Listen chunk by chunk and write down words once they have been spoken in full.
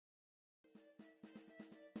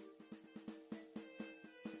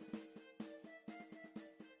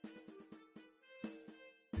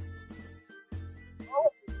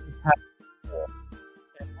And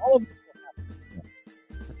all of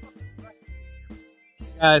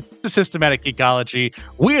guys, the Systematic Geekology.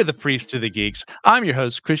 We're the priests to the geeks. I'm your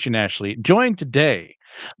host, Christian Ashley, joined today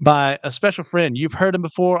by a special friend. You've heard him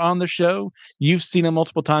before on the show. You've seen him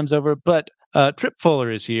multiple times over, but Tripp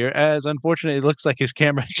Fuller is here, as unfortunately it looks like his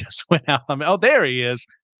camera just went out. Oh, there he is.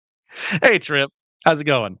 Hey, Tripp. How's it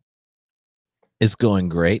going? It's going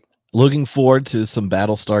great. Looking forward to some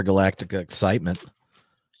Battlestar Galactica excitement.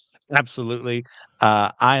 Absolutely.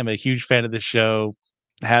 I am a huge fan of this show.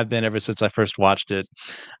 Have been ever since I first watched it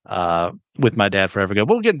with my dad forever ago.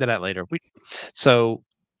 We'll get into that later. So,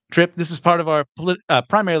 Trip, this is part of our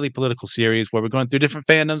primarily political series where we're going through different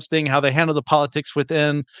fandoms, seeing how they handle the politics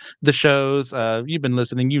within the shows. You've been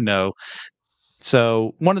listening, you know.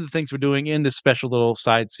 So, one of the things we're doing in this special little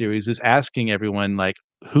side series is asking everyone like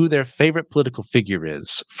who their favorite political figure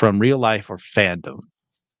is from real life or fandom.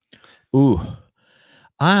 Ooh.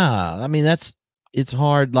 I mean, it's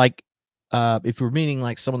hard. Like, if we're meaning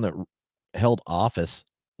like someone that held office,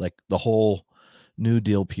 like the whole New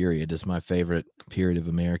Deal period is my favorite period of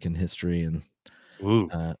American history. And, Ooh.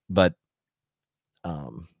 but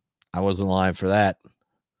I wasn't alive for that.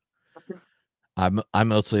 I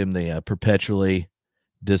mostly am the perpetually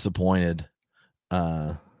disappointed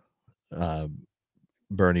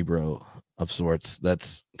Bernie bro of sorts.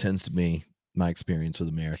 That's tends to be my experience with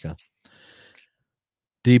America.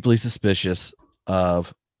 Deeply suspicious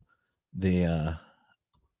of the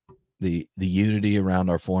unity around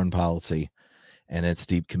our foreign policy and its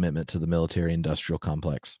deep commitment to the military industrial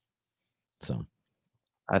complex. So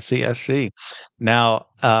I see. Now,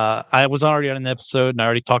 I was already on an episode, and I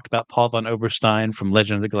already talked about Paul von Oberstein from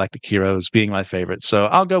Legend of the Galactic Heroes being my favorite. So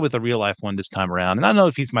I'll go with a real life one this time around. And I don't know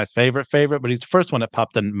if he's my favorite, but he's the first one that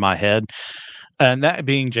popped in my head, and that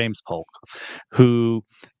being James Polk, who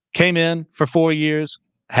came in for 4 years,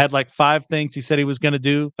 had like 5 things he said he was going to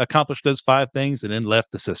do, accomplished those 5 things, and then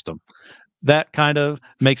left the system. That kind of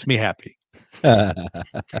makes me happy.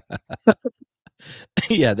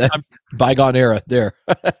 yeah, that bygone era there.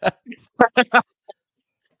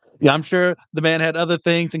 Yeah, I'm sure the man had other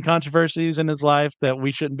things and controversies in his life that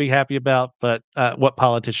we shouldn't be happy about, but what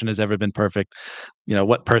politician has ever been perfect? You know,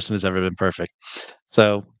 what person has ever been perfect?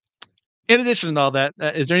 So, in addition to all that,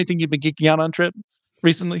 is there anything you've been geeking out on, Trip,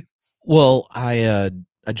 recently? Well, I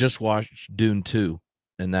just watched Dune 2,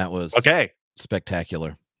 and that was Okay.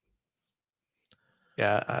 spectacular.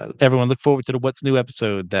 Yeah, everyone look forward to the What's New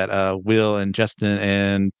episode that Will and Justin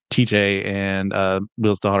and TJ and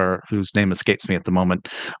Will's daughter, whose name escapes me at the moment,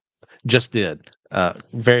 just did.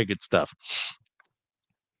 Very good stuff.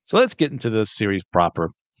 So let's get into the series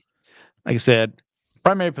proper. Like I said,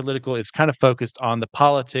 primary political is kind of focused on the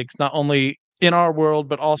politics, not only in our world,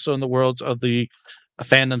 but also in the worlds of the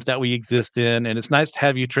fandoms that we exist in. And it's nice to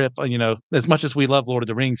have you, Trip. You know, as much as we love Lord of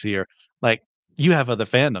the Rings here, like you have other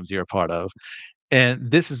fandoms you're a part of.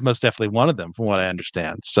 And this is most definitely one of them, from what I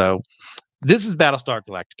understand. So this is Battlestar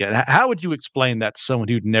Galactica. How would you explain that to someone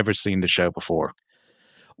who'd never seen the show before?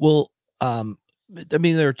 Well, I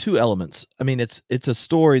mean, there are 2 elements. I mean, it's a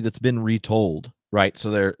story that's been retold, right?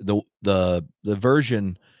 So the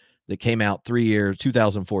version that came out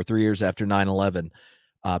 2004, 3 years after 9/11,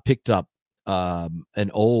 picked up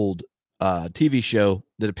an old TV show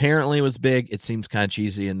that apparently was big. It seems kind of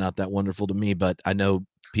cheesy and not that wonderful to me, but I know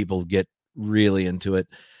people get really into it.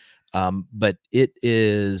 But it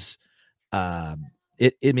is, I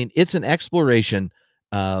mean, it's an exploration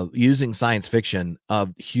using science fiction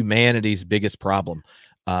of humanity's biggest problem,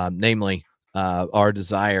 namely our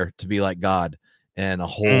desire to be like God in a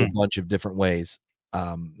whole bunch of different ways.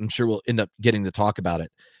 I'm sure we'll end up getting to talk about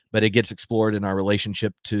it, but it gets explored in our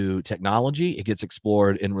relationship to technology. It gets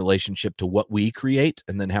explored in relationship to what we create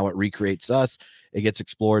and then how it recreates us. It gets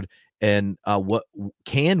explored and what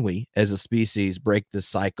can we as a species break this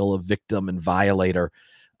cycle of victim and violator.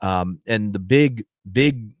 And the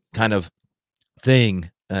big kind of thing,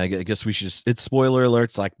 I guess we should it's spoiler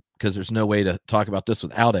alerts, like, because there's no way to talk about this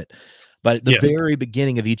without it, but at the very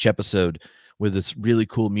beginning of each episode with this really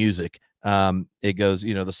cool music, it goes,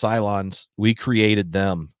 you know, the Cylons, we created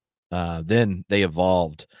them, then they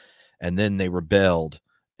evolved, and then they rebelled,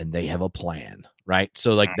 and they have a plan, right?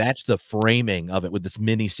 So like that's the framing of it with this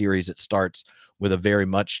mini series. It starts with a very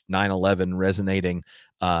much 9/11 resonating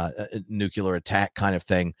nuclear attack kind of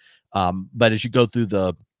thing, but as you go through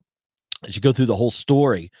the whole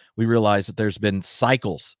story, we realize that there's been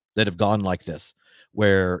cycles that have gone like this,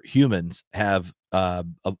 where humans have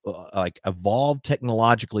like evolved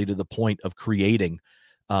technologically to the point of creating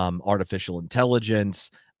artificial intelligence,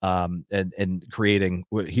 and creating,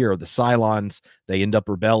 here are the Cylons. They end up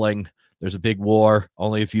rebelling. There's a big war.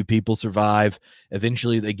 Only a few people survive.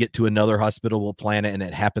 Eventually, they get to another hospitable planet, and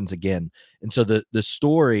it happens again. And so the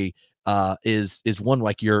story is one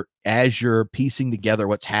like as you're piecing together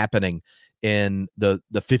what's happening in the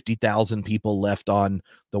 50,000 people left on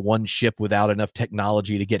the one ship without enough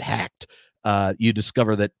technology to get hacked. You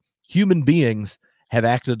discover that human beings have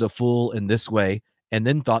acted a fool in this way, and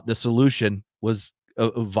then thought the solution was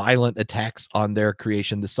violent attacks on their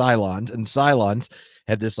creation, the Cylons. And Cylons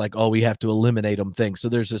have this like, oh, we have to eliminate them thing. So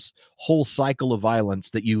there's this whole cycle of violence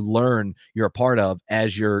that you learn you're a part of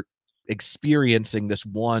as you're experiencing this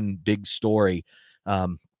one big story,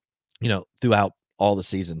 throughout all the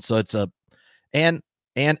seasons. So it's and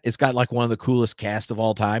it's got like one of the coolest casts of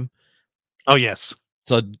all time. Oh, yes.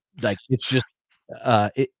 So like it's just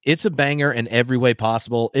it's a banger in every way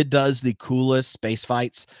possible. It does the coolest space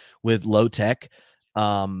fights with low tech.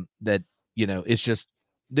 That it's just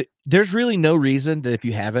there's really no reason that if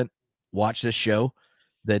you haven't watched this show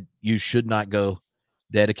that you should not go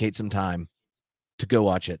dedicate some time to go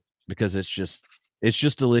watch it, because it's just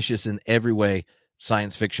delicious in every way.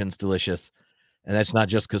 Science fiction's delicious, and that's not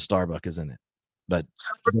just because Starbuck is in it, but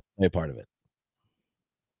a part of it.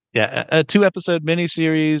 Yeah, a 2-episode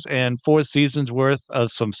miniseries and 4 seasons worth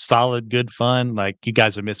of some solid good fun. Like, you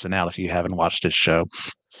guys are missing out if you haven't watched this show.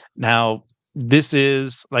 Now, this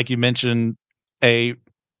is, like you mentioned, a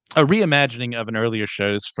reimagining of an earlier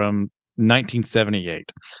shows from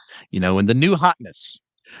 1978. When the new hotness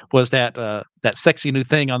was that sexy new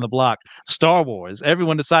thing on the block, Star Wars.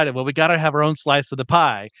 Everyone decided, well, we gotta have our own slice of the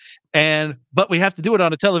pie, but we have to do it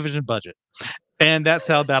on a television budget. And that's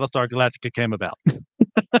how Battlestar Galactica came about.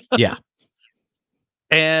 Yeah.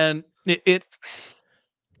 And it's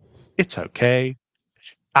okay.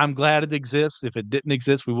 I'm glad it exists. If it didn't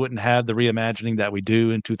exist, we wouldn't have the reimagining that we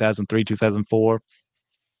do in 2003, 2004.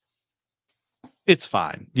 It's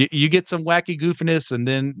fine. You get some wacky goofiness, and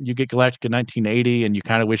then you get Galactica 1980, and you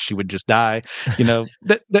kind of wish she would just die. There's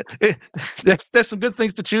some good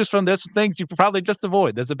things to choose from. There's some things you probably just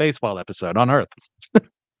avoid. There's a baseball episode on Earth.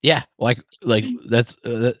 Yeah, like that's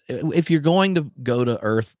if you're going to go to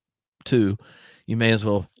Earth 2, you may as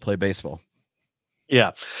well play baseball.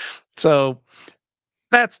 Yeah. So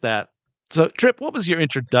that's that. So, Tripp, what was your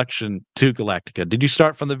introduction to Galactica? Did you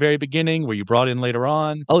start from the very beginning? Were you brought in later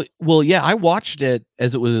on? Oh, well, yeah, I watched it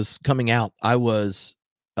as it was coming out. I was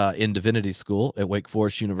in divinity school at Wake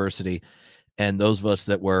Forest University, and those of us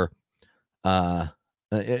that were, uh,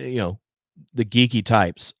 the geeky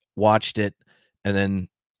types watched it and then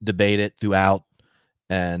debate it throughout.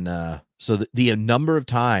 And so the number of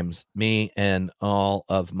times me and all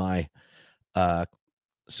of my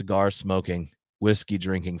cigar smoking, whiskey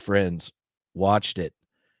drinking friends watched it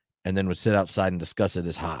and then would sit outside and discuss it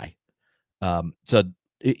as high. So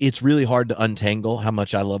it's really hard to untangle how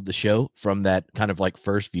much I love the show from that kind of like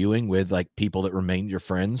first viewing with like people that remained your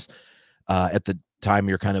friends at the time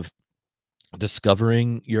you're kind of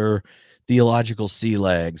discovering your theological sea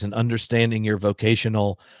legs and understanding your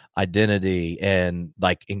vocational identity and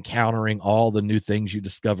like encountering all the new things you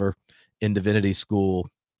discover in divinity school.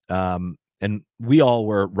 And we all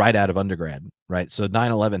were right out of undergrad, right? So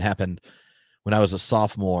 9/11 happened when I was a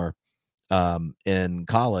sophomore in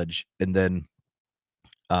college. And then,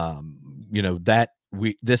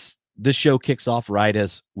 this show kicks off right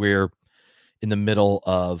as we're in the middle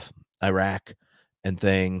of Iraq and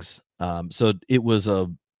things. So it was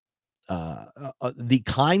the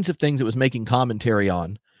kinds of things it was making commentary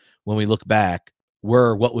on when we look back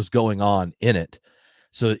were what was going on in it.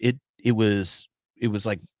 So it was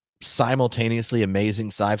like simultaneously amazing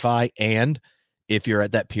sci-fi. And if you're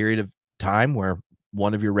at that period of time where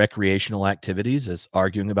one of your recreational activities is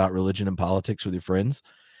arguing about religion and politics with your friends,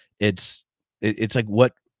 it's like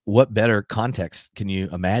what better context can you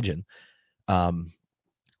imagine?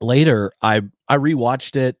 Later I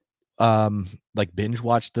rewatched it, like binge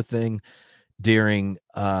watched the thing during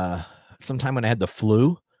sometime when I had the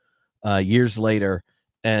flu years later,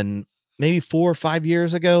 and maybe 4 or 5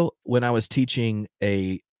 years ago when I was teaching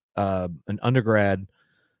an undergrad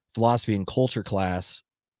philosophy and culture class.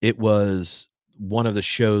 It was one of the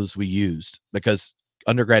shows we used because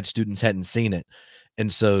undergrad students hadn't seen it.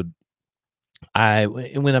 And so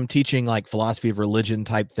when I'm teaching like philosophy of religion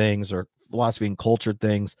type things or philosophy and culture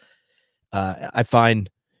things, I find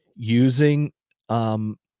using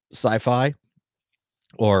sci-fi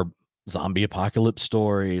or zombie apocalypse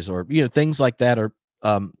stories or things like that, or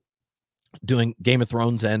doing Game of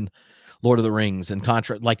Thrones and Lord of the Rings and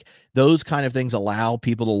Contra, like those kind of things allow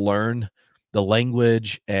people to learn the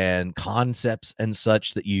language and concepts and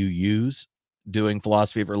such that you use doing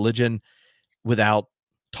philosophy of religion without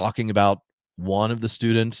talking about one of the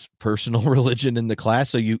students' personal religion in the class,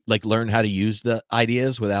 so you like learn how to use the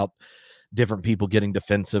ideas without different people getting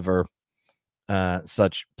defensive or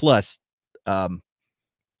such. Plus, um,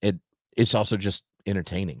 it it's also just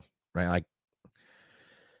entertaining, right? Like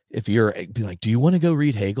if you're be like, do you want to go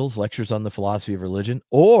read Hegel's lectures on the philosophy of religion,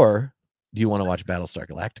 or do you want to watch Battlestar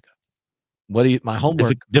Galactica? What do you? My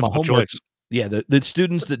Difficult homework. choice. Yeah, the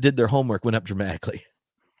students that did their homework went up dramatically.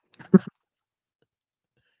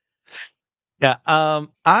 Yeah,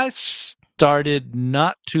 I started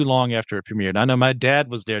not too long after it premiered. I know my dad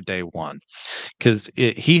was there day one because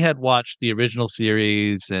he had watched the original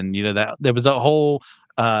series, and that there was a whole.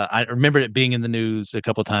 I remember it being in the news a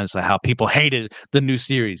couple times, how people hated the new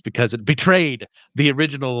series because it betrayed the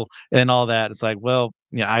original and all that. It's like, well,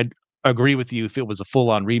 yeah, I agree with you if it was a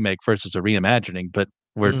full-on remake versus a reimagining, but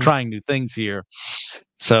we're Mhm. trying new things here.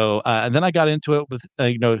 So, and then I got into it with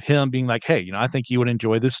him being like, "Hey, I think you would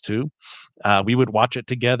enjoy this too." We would watch it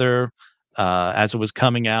together as it was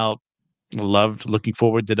coming out. Loved looking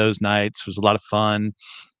forward to those nights. It was a lot of fun.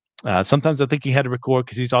 Sometimes I think he had to record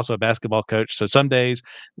because he's also a basketball coach. So some days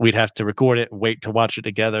we'd have to record it, wait to watch it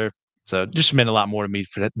together. So it just meant a lot more to me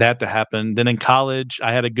for that to happen. Then in college,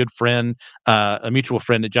 I had a good friend, a mutual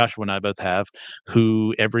friend that Joshua and I both have,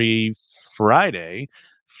 who every Friday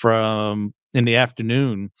from in the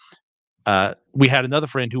afternoon we had another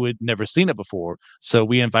friend who had never seen it before, so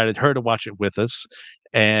we invited her to watch it with us,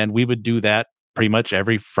 and we would do that pretty much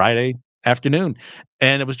every Friday afternoon,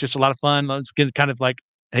 and it was just a lot of fun. I was kind of like,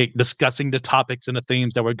 hey, discussing the topics and the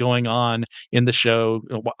themes that were going on in the show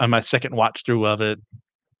on my second watch through of it,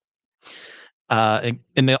 and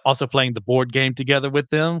then also playing the board game together with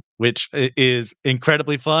them, which is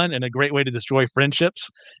incredibly fun and a great way to destroy friendships.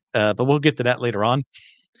 But we'll get to that later on.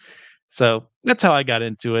 So that's how I got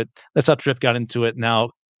into it. That's how Tripp got into it. Now,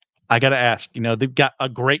 I gotta ask, they've got a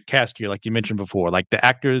great cast here, like you mentioned before. Like the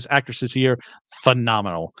actors, actresses here,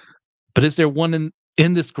 phenomenal. But is there one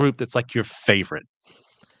in this group that's like your favorite?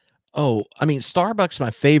 Oh, I mean, Starbucks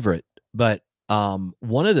my favorite, but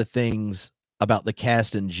one of the things about the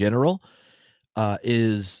cast in general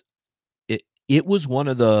is it was one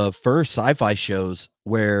of the first sci-fi shows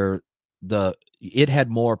where it had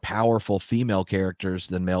more powerful female characters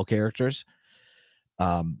than male characters.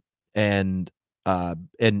 Um, and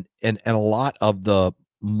and a lot of the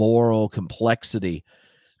moral complexity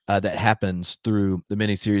that happens through the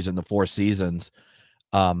miniseries and the 4 seasons.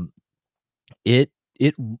 Um, it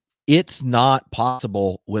it it's not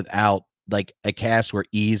possible without like a cast where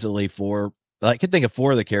easily four. I could think of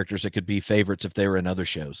four of the characters that could be favorites if they were in other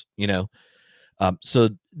shows. So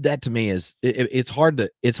that to me is it's hard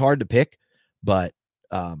to pick, but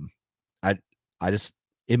um, I I just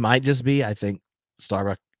it might just be I think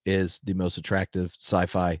Starbuck is the most attractive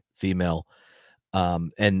sci-fi female,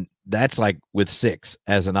 and that's like with six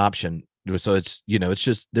as an option. So it's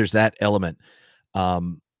just there's that element,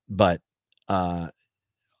 but uh,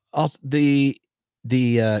 also the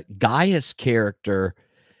Gaius character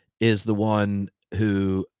is the one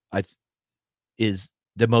who is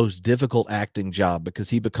the most difficult acting job because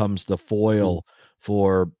he becomes the Ooh, foil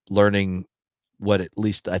for learning what at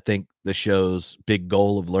least I think the show's big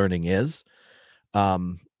goal of learning is.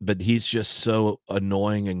 But he's just so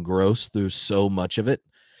annoying and gross through so much of it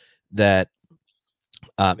that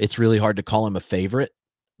it's really hard to call him a favorite.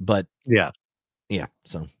 But yeah. yeah,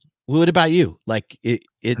 so what about you? Like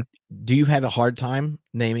do you have a hard time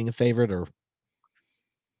naming a favorite or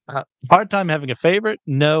Hard time having a favorite?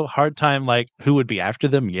 No. Hard time like who would be after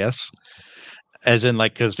them? Yes. As in,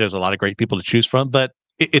 like, because there's a lot of great people to choose from, but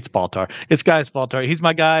it's Baltar. It's Gaius Baltar. He's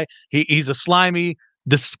my guy. He's a slimy,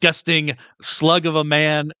 disgusting slug of a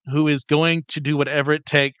man who is going to do whatever it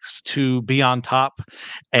takes to be on top,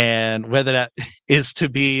 and whether that is to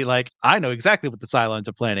be like, "I know exactly what the Cylons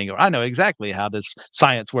are planning," or, "I know exactly how this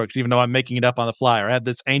science works, even though I'm making it up on the fly," or, "I have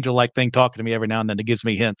this angel-like thing talking to me every now and then that gives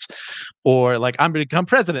me hints," or, like, "I'm gonna become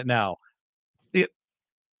president now." It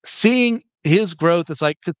Seeing his growth is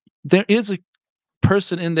like because there is a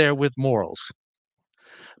person in there with morals,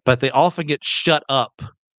 but they often get shut up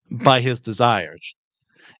by his desires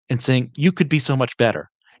and saying, "You could be so much better.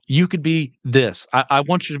 You could be this. I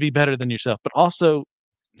want you to be better than yourself." But also,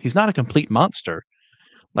 he's not a complete monster.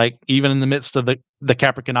 Like even in the midst of the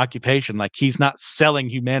Capricorn occupation, like he's not selling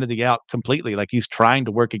humanity out completely. Like he's trying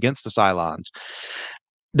to work against the Cylons.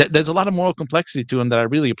 There's a lot of moral complexity to him that I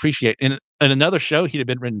really appreciate. In another show, he'd have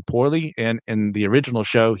been written poorly, and in the original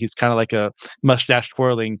show, he's kind of like a mustache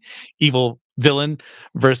twirling evil villain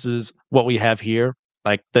versus what we have here.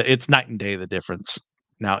 Like it's night and day the difference.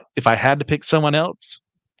 Now, if I had to pick someone else,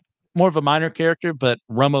 more of a minor character, but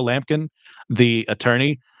Romo Lampkin, the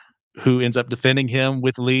attorney, who ends up defending him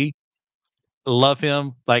with Lee. Love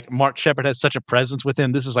him. Like Mark Shepard has such a presence with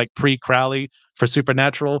him. This is like pre-Crowley for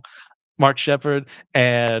Supernatural, Mark Shepard,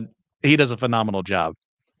 and he does a phenomenal job.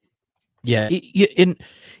 Yeah, in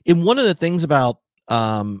one of the things about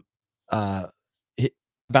uh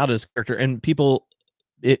about his character, and people,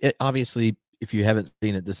 obviously, if you haven't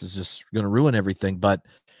seen it, this is just going to ruin everything. But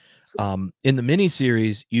in the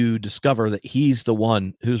miniseries, you discover that he's the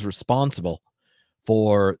one who's responsible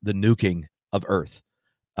for the nuking of Earth.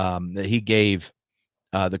 That he gave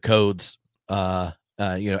the codes,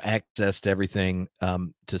 access to everything,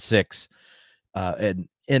 to Six, and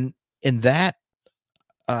that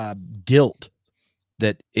guilt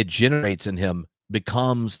that it generates in him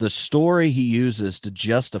becomes the story he uses to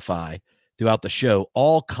justify throughout the show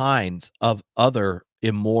all kinds of other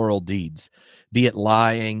immoral deeds, be it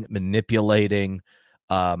lying, manipulating.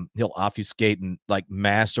 He'll obfuscate in like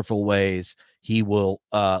masterful ways. He will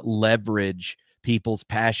leverage people's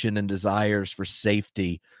passion and desires for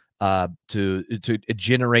safety to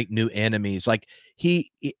generate new enemies. Like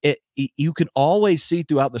you can always see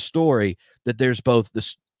throughout the story that there's both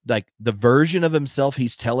this, like, the version of himself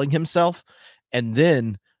he's telling himself, and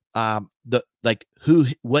then the, like,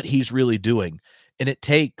 what he's really doing. And it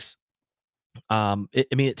takes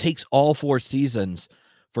it takes all 4 seasons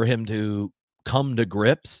for him to come to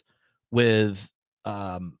grips with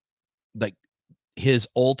like his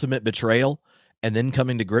ultimate betrayal, and then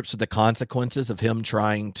coming to grips with the consequences of him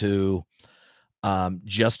trying to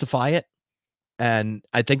justify it. And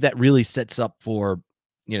I think that really sets up for,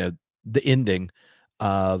 the ending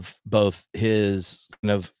of both his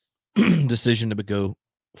kind of decision to go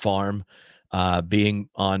farm, being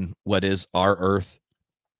on what is our Earth,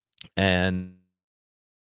 and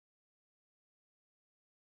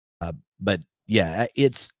but yeah,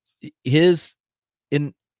 it's his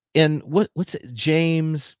in what's it,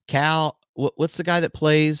 James Cal, what's the guy that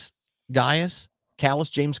plays Gaius?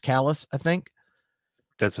 James Callis, I think.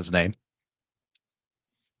 That's his name.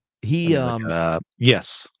 He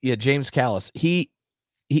yes. Yeah, James Callis. He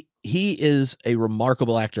is a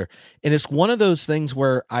remarkable actor. And it's one of those things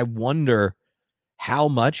where I wonder how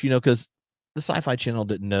much, because the Sci-Fi Channel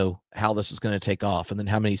didn't know how this was going to take off, and then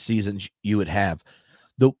how many seasons you would have.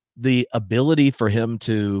 The ability for him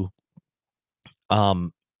to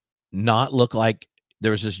not look like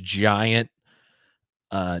there was this giant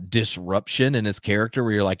disruption in his character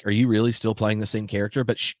where you're like, are you really still playing the same character?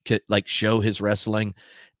 But like show his wrestling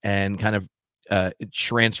and kind of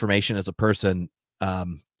transformation as a person,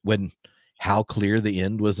 when how clear the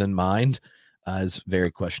end was in mind, is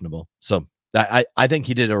very questionable. So I think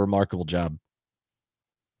he did a remarkable job.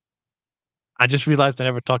 I just realized I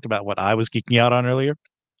never talked about what I was geeking out on earlier.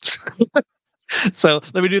 So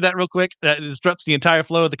let me do that real quick. That disrupts the entire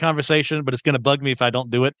flow of the conversation, but it's going to bug me if I don't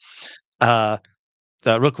do it. So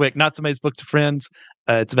real quick, Not Somebody's Book to Friends.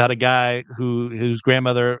 It's about a guy whose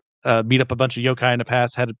grandmother beat up a bunch of yokai in the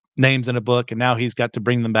past, had names in a book, and now he's got to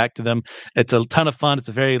bring them back to them. It's a ton of fun. It's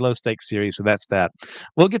a very low stakes series, so that's that.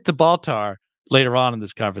 We'll get to Baltar later on in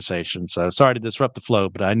this conversation. So sorry to disrupt the flow,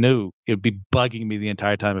 but I knew it would be bugging me the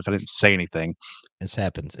entire time if I didn't say anything. This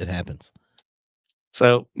happens. It happens.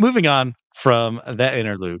 So moving on from that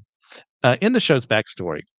interlude, in the show's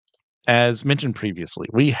backstory, as mentioned previously,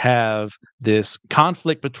 we have this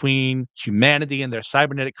conflict between humanity and their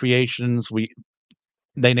cybernetic creations.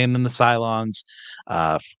 They name them the Cylons.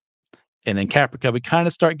 Uh, and in Caprica, we kind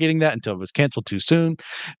of start getting that until it was canceled too soon.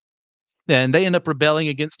 And they end up rebelling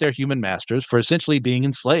against their human masters for essentially being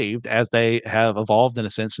enslaved, as they have evolved, in a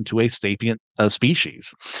sense, into a sapient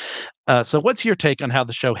species. So, what's your take on how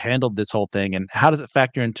the show handled this whole thing, and how does it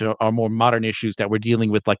factor into our more modern issues that we're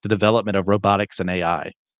dealing with, like the development of robotics and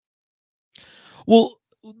AI? Well,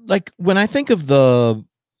 like when I think of the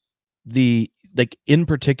like in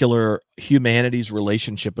particular humanity's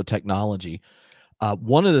relationship with technology,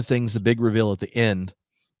 one of the things, the big reveal at the end,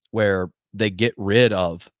 where they get rid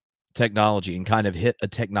of technology and kind of hit a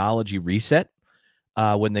technology reset,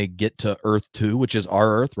 when they get to Earth 2, which is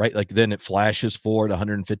our Earth, right? Like then it flashes forward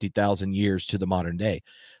 150,000 years to the modern day.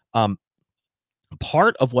 Um,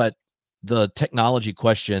 Part of what the technology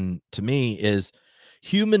question to me is,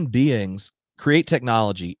 human beings create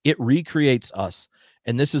technology, it recreates us.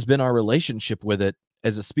 And this has been our relationship with it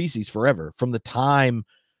as a species forever. From the time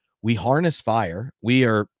we harness fire, we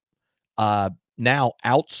are now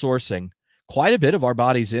outsourcing quite a bit of our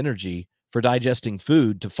body's energy for digesting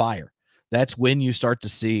food to fire. That's when you start to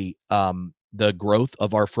see the growth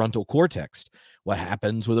of our frontal cortex. What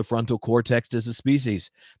happens with a frontal cortex as a species?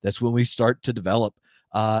 That's when we start to develop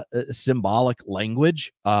symbolic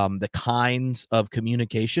language, the kinds of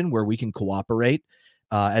communication where we can cooperate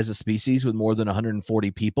as a species with more than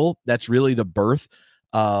 140 people. That's really the birth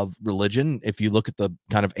of religion. If you look at the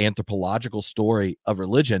kind of anthropological story of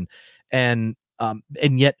religion, and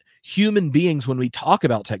yet human beings, when we talk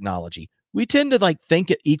about technology, we tend to like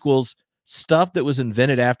think it equals stuff that was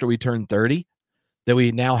invented after we turned 30 that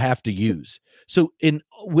we now have to use. So in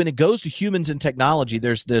when it goes to humans and technology,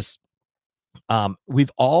 there's this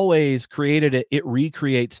we've always created it, it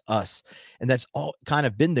recreates us, and that's all kind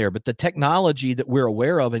of been there. But the technology that we're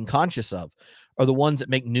aware of and conscious of are the ones that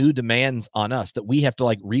make new demands on us, that we have to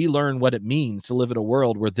like relearn what it means to live in a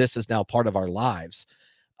world where this is now part of our lives.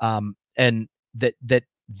 And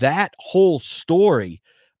that whole story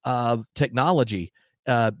of technology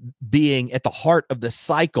being at the heart of the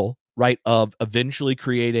cycle, right, of eventually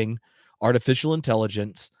creating artificial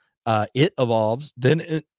intelligence. It evolves, then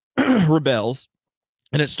it rebels,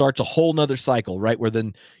 and it starts a whole nother cycle, right, where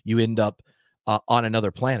then you end up on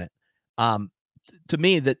another planet. Um, to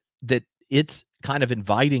me, that it's kind of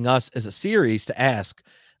inviting us as a series to ask,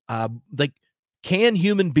 like, can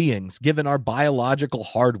human beings, given our biological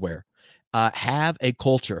hardware, have a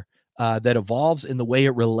culture that evolves in the way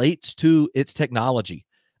it relates to its technology,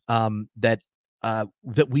 that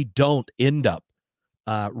we don't end up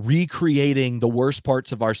recreating the worst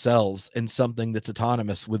parts of ourselves in something that's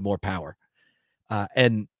autonomous with more power.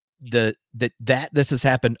 And that this has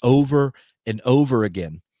happened over and over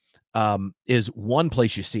again is one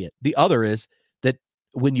place you see it. The other is that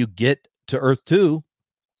when you get to Earth 2,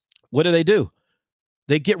 what do?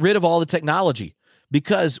 They get rid of all the technology,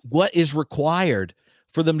 because what is required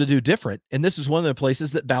for them to do different, and this is one of the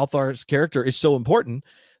places that Balthar's character is so important,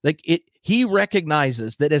 like he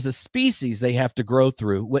recognizes that as a species they have to grow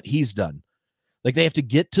through what he's done. Like they have to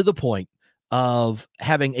get to the point of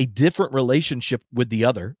having a different relationship with the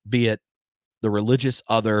other, be it the religious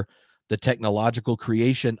other, the technological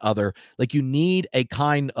creation other. Like you need a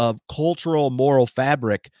kind of cultural moral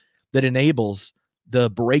fabric that enables the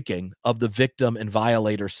breaking of the victim and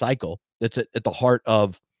violator cycle that's at the heart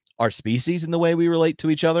of our species and the way we relate to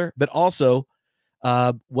each other, but also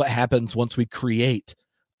what happens once we create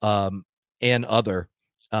an other,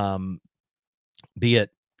 be it,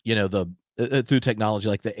 you know, the through technology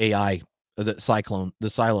like the AI, the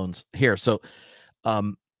Cylons here. So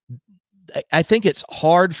um, I think it's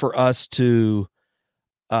hard for us to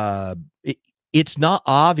uh it, it's not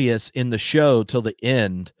obvious in the show till the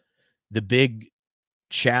end, the big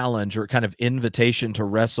challenge or kind of invitation to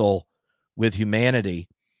wrestle with humanity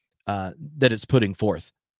that it's putting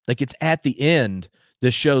forth. Like it's at the end,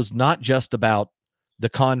 this show's not just about the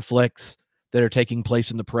conflicts that are taking place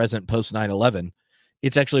in the present post 9/11.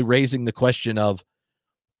 It's actually raising the question of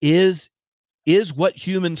is what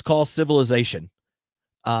humans call civilization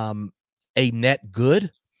um a net good,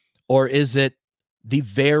 or is it the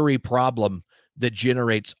very problem that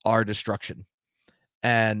generates our destruction?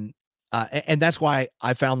 And that's why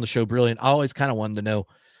I found the show brilliant. I always kind of wanted to know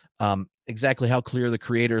exactly how clear the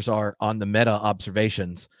creators are on the meta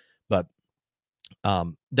observations, but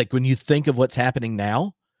like when you think of what's happening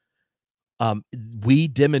now, we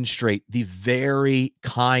demonstrate the very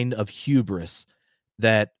kind of hubris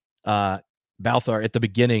that uh, Balthar at the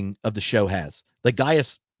beginning of the show has. Like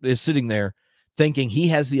Gaius is sitting there thinking he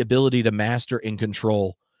has the ability to master and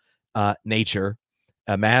control nature,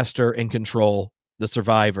 master and control the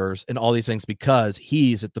survivors and all these things because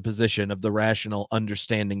he's at the position of the rational,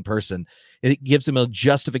 understanding person. And it gives him a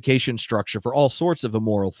justification structure for all sorts of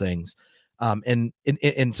immoral things, and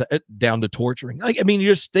down to torturing. Like, I mean, you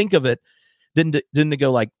just think of it. Then to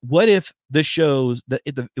go like, what if this shows that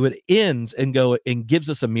it ends and go and gives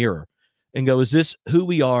us a mirror and go, is this who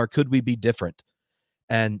we are? Could we be different?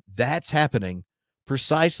 And that's happening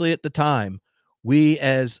precisely at the time we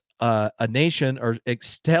as a nation are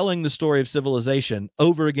telling the story of civilization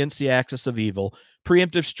over against the axis of evil,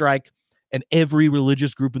 preemptive strike, and every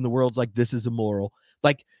religious group in the world's like, this is immoral.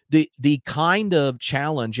 Like the kind of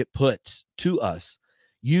challenge it puts to us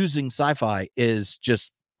using sci-fi is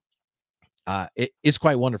just it's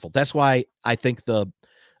quite wonderful. That's why I think the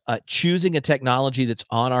choosing a technology that's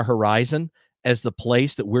on our horizon as the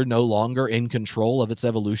place that we're no longer in control of its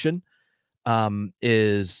evolution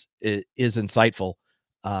is insightful.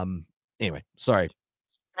 Anyway, sorry.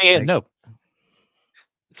 Yeah, no,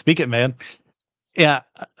 speak it, man. Yeah,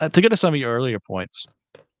 to get to some of your earlier points,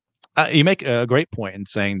 you make a great point in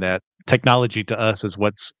saying that technology to us is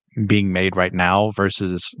what's being made right now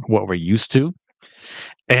versus what we're used to,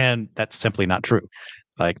 and that's simply not true.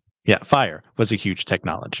 Like, yeah, fire was a huge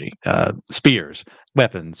technology. Spears,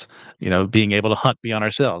 weapons, being able to hunt beyond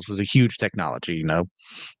ourselves was a huge technology.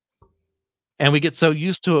 And we get so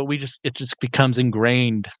used to it, it just becomes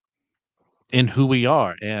ingrained in who we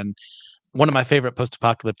are. And one of my favorite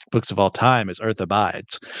post-apocalyptic books of all time is Earth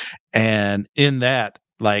Abides. And in that,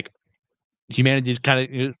 like, humanity's kind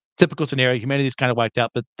of typical scenario, humanity's kind of wiped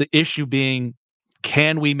out, but the issue being,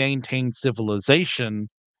 can we maintain civilization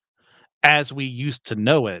as we used to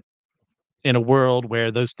know it in a world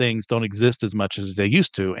where those things don't exist as much as they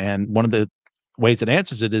used to? And one of the ways it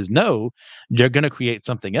answers it is no, you're going to create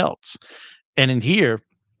something else. And in here,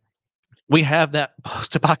 we have that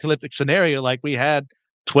post-apocalyptic scenario, like we had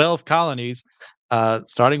 12 colonies,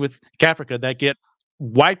 starting with Caprica, that get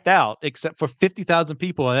wiped out except for 50,000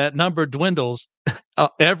 people, and that number dwindles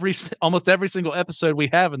almost every single episode we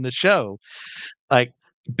have in the show, like,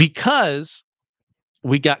 because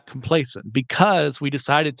we got complacent, because we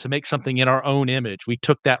decided to make something in our own image. We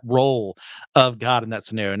took that role of God in that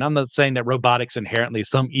scenario. And I'm not saying that robotics inherently is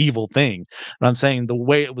some evil thing, but I'm saying the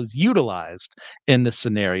way it was utilized in this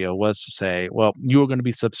scenario was to say, well, you are going to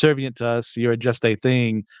be subservient to us. You're just a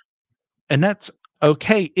thing. And that's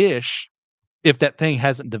okay ish if that thing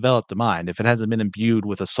hasn't developed a mind, if it hasn't been imbued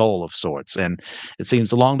with a soul of sorts. And it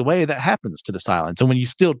seems along the way that happens to the Silence. And when you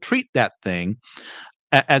still treat that thing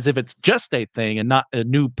as if it's just a thing and not a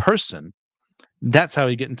new person, that's how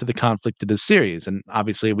we get into the conflict of the series. And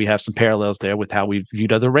obviously, we have some parallels there with how we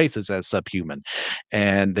viewed other races as subhuman.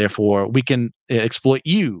 And therefore, we can exploit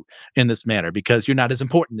you in this manner because you're not as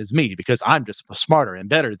important as me, because I'm just smarter and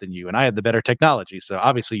better than you, and I have the better technology. So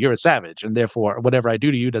obviously, you're a savage, and therefore, whatever I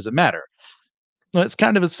do to you doesn't matter. Well, it's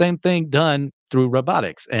kind of the same thing done through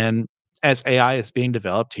robotics. And as AI is being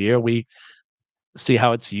developed here, we see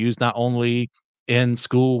how it's used not only in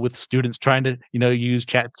school with students trying to, use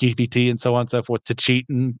chat GPT and so on and so forth to cheat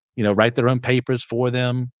and, write their own papers for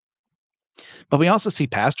them. But we also see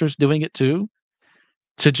pastors doing it too,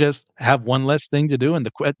 to just have one less thing to do. And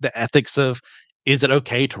the ethics of, is it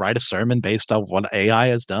okay to write a sermon based on what AI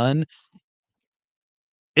has done?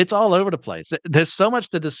 It's all over the place. There's so much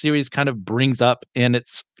that the series kind of brings up, and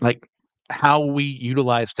it's like how we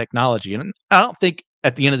utilize technology. And I don't think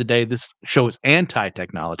at the end of the day this show is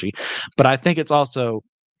anti-technology, but I think it's also,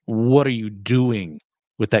 what are you doing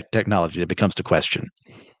with that technology that becomes the question.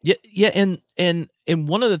 Yeah, yeah, and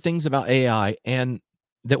one of the things about AI and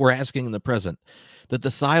that we're asking in the present that the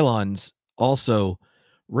Cylons also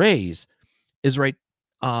raise is right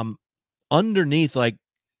underneath, like,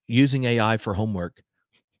 using AI for homework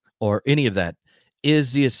or any of that,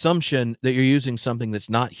 is the assumption that you're using something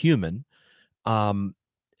that's not human, and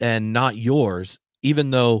not yours,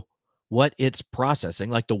 even though what it's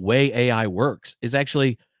processing, like the way AI works, is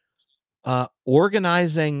actually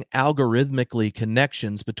organizing algorithmically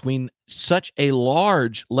connections between such a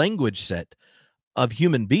large language set of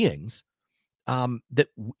human beings, that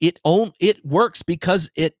it works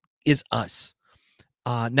because it is us.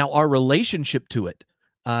 Now our relationship to it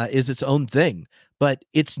is its own thing, but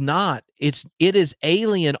it's not. It is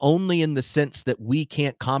alien only in the sense that we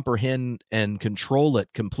can't comprehend and control it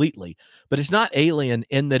completely. But it's not alien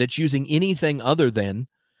in that it's using anything other than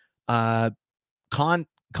uh,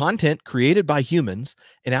 content created by humans,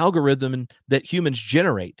 an algorithm that humans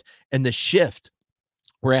generate. And the shift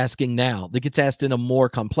we're asking now, that gets asked in a more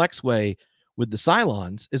complex way with the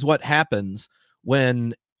Cylons, is what happens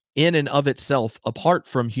when, in and of itself, apart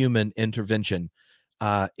from human intervention,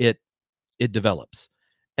 it develops.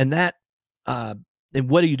 And that and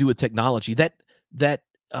what do you do with technology?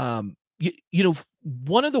 One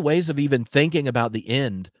of the ways of even thinking about the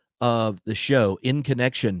end of the show in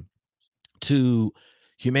connection to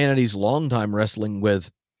humanity's long time wrestling with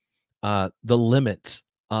the limits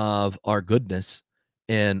of our goodness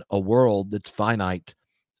in a world that's finite,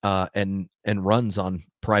 and runs on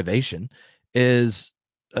privation, is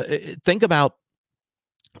think about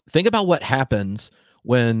what happens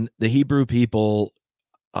when the Hebrew people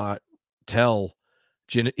tell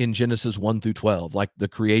in Genesis 1 through 12, like the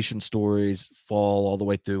creation stories, fall all the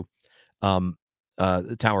way through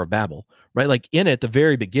the Tower of Babel, right? Like, in it, the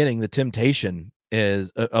very beginning, the temptation is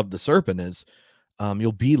of the serpent is,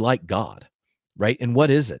 you'll be like God, right? And what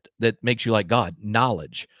is it that makes you like God?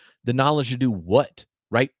 Knowledge. The knowledge to do what,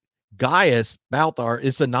 right? Gaius Balthar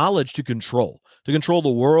is the knowledge to control the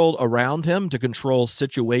world around him, to control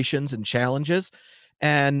situations and challenges,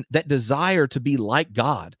 and that desire to be like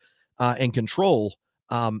God, and control,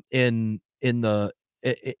 in the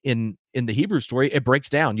Hebrew story, it breaks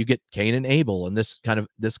down. You get Cain and Abel, and this kind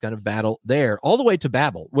of battle there, all the way to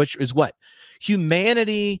Babel, which is what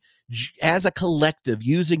humanity as a collective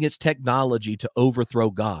using its technology to overthrow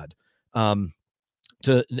God.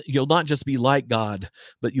 You'll not just be like God,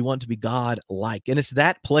 but you want to be God-like. And it's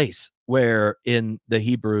that place where in the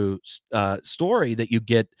Hebrew story that you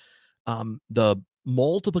get the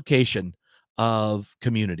multiplication of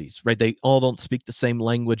communities, right? They all don't speak the same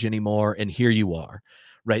language anymore, and here you are,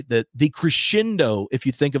 right? The crescendo, if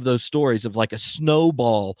you think of those stories of like a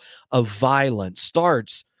snowball of violence,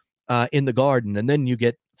 starts in the garden, and then you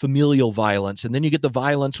get familial violence, and then you get the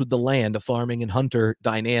violence with the land, a farming and hunter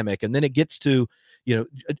dynamic, and then it gets to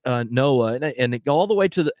Noah, and it, all the way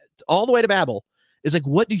to Babel. Is like,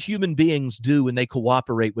 what do human beings do when they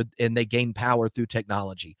cooperate with and they gain power through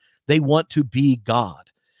technology? They want to be God,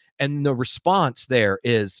 and the response there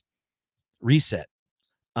is reset.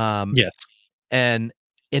 Um, Yes. and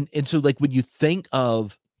and so like when you think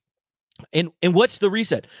of and what's the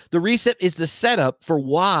reset? The reset is the setup for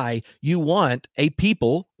why you want a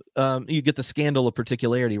people. You get the scandal of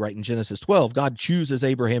particularity right in Genesis 12. God chooses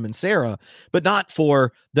Abraham and Sarah, but not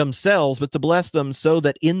for themselves, but to bless them so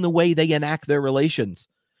that in the way they enact their relations,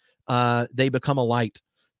 they become a light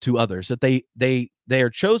to others. That they are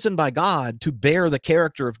chosen by God to bear the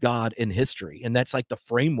character of God in history, and that's like the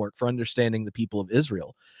framework for understanding the people of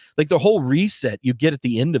Israel. Like the whole reset you get at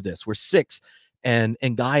the end of this, where Six and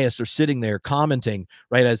Gaius are sitting there commenting,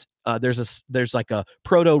 right? As there's like a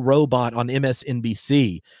proto robot on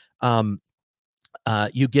MSNBC.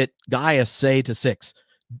 You get Gaius say to Six,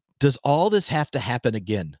 "Does all this have to happen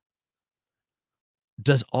again?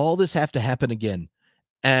 Does all this have to happen again?"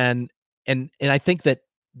 And I think that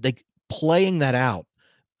like playing that out,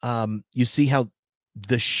 you see how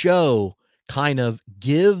the show kind of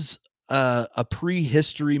gives a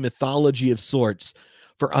prehistory mythology of sorts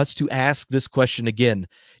for us to ask this question again,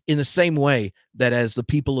 in the same way that as the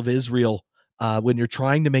people of Israel, when you're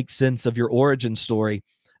trying to make sense of your origin story,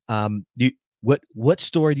 you, what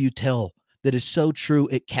story do you tell that is so true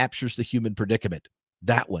it captures the human predicament?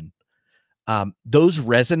 That one. Those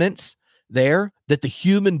resonance there, that the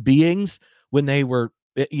human beings, when they were,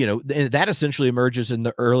 that essentially emerges in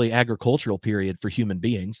the early agricultural period for human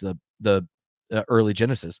beings, the early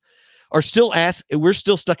Genesis, we're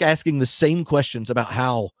still stuck asking the same questions about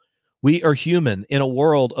how we are human in a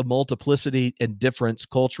world of multiplicity and difference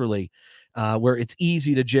culturally, where it's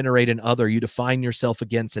easy to generate an other you define yourself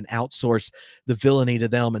against and outsource the villainy to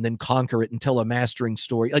them and then conquer it and tell a mastering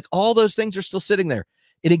story. Like all those things are still sitting there,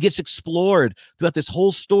 and it gets explored throughout this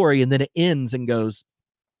whole story, and then it ends and goes,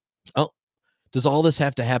 oh, does all this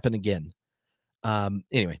have to happen again?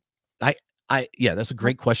 Anyway, yeah, that's a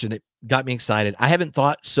great question. It got me excited. I haven't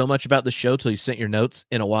thought so much about the show till you sent your notes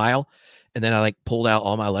in a while. And then I like pulled out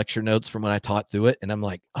all my lecture notes from when I taught through it. And I'm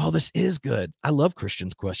like, oh, this is good. I love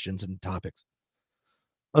Christian's questions and topics.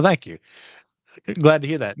 Well, thank you. Glad to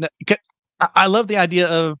hear that. No, I love the idea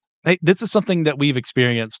of, hey, this is something that we've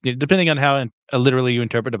experienced, depending on how literally you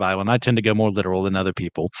interpret the Bible. And I tend to go more literal than other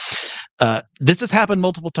people. This has happened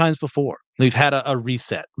multiple times before. We've had a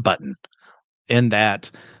reset button in that,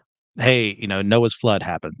 hey, Noah's flood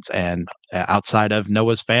happens, and outside of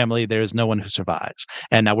Noah's family, there's no one who survives.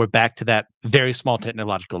 And now we're back to that very small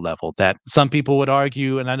technological level that some people would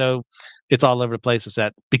argue, and I know it's all over the place, is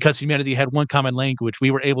that because humanity had one common language,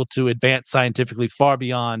 we were able to advance scientifically far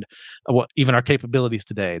beyond what even our capabilities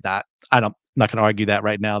today. That I'm not going to argue that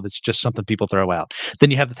right now. That's just something people throw out.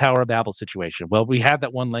 Then you have the Tower of Babel situation. Well, we have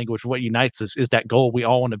that one language. What unites us is that goal. We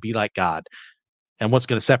all want to be like God. And what's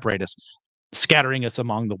going to separate us? Scattering us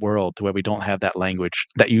among the world to where we don't have that language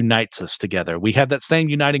that unites us together. We have that same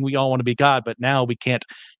uniting, we all want to be God, but now we can't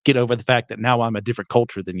get over the fact that now I'm a different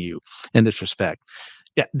culture than you in this respect.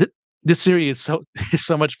 Yeah, this series is so is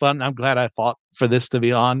so much fun. I'm glad I fought for this to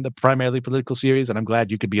be on the primarily political series, and I'm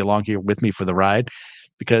glad you could be along here with me for the ride,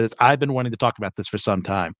 because I've been wanting to talk about this for some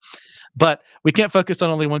time. But we can't focus on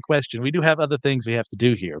only one question. We do have other things we have to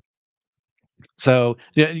do here. So,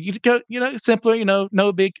 yeah, you go, simpler,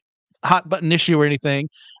 no big hot button issue or anything.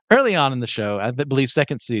 Early on in the show, I believe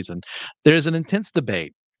second season, there's an intense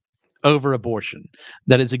debate over abortion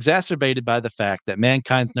that is exacerbated by the fact that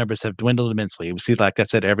mankind's numbers have dwindled immensely. We see, like I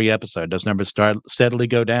said, every episode, those numbers start steadily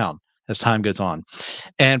go down as time goes on.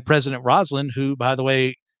 And President Rosalind, who, by the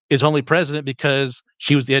way, is only president because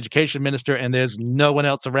she was the education minister and there's no one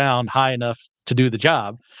else around high enough to do the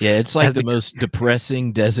job, Yeah, it's like has the most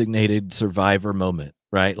depressing designated survivor moment,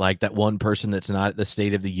 right? Like that one person that's not at the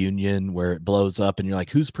State of the Union where it blows up and you're like,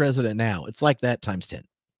 who's president now? It's like that times 10.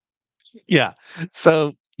 yeah.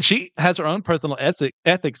 So she has her own personal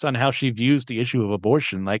ethics on how she views the issue of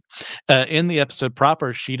abortion. Like in the episode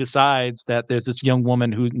proper, she decides that there's this young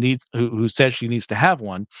woman who says she needs to have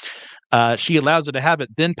one. She allows her to have it,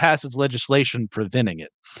 then passes legislation preventing it.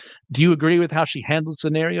 Do you agree with how she handles the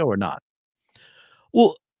scenario or not?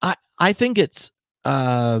 Well, I think it's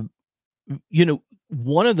uh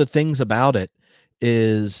one of the things about it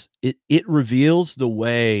is it reveals the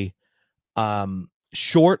way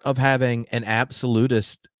short of having an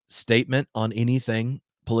absolutist statement on anything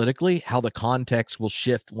politically, how the context will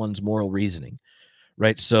shift one's moral reasoning,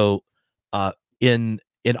 right? So, uh, in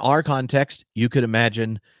our context, you could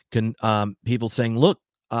imagine people saying, "Look,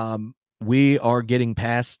 we are getting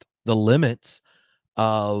past the limits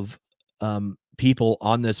of people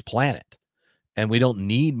on this planet, and we don't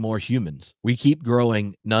need more humans. We keep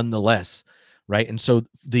growing nonetheless, right?" And so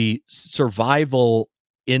the survival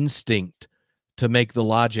instinct to make the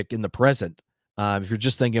logic in the present, if you're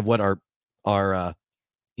just thinking of what our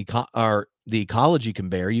the ecology can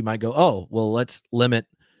bear, you might go, "Oh, well, let's limit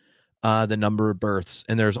the number of births."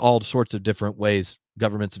 And there's all sorts of different ways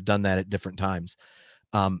governments have done that at different times.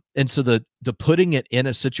 And so the putting it in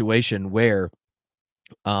a situation where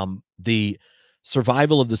the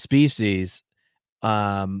survival of the species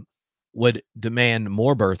um, would demand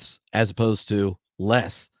more births as opposed to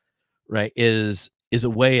less, right? Is a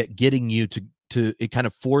way at getting you to it, kind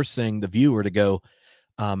of forcing the viewer to go,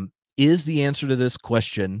 is the answer to this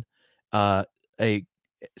question uh, a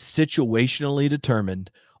situationally determined,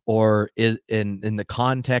 or is in the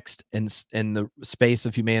context and in the space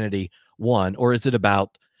of humanity one, or is it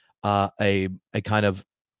about a kind of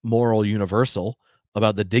moral universal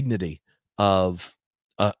about the dignity of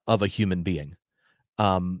a human being?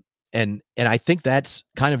 um and I think that's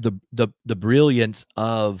kind of the brilliance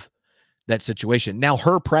of that situation. Now,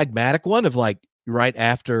 her pragmatic one of, like, right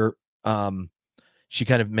after she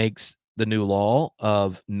kind of makes the new law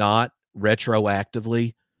of not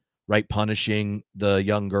retroactively, right, punishing the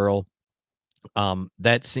young girl,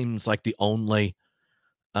 that seems like the only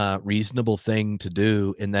reasonable thing to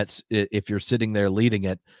do, and that's if you're sitting there leading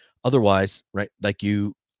it. Otherwise, right, like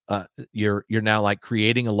you're now like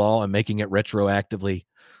creating a law and making it retroactively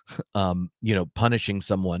punishing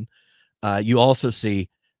someone. You also see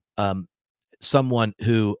um, someone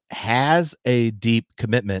who has a deep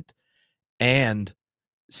commitment and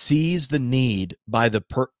sees the need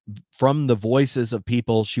from the voices of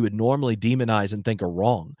people she would normally demonize and think are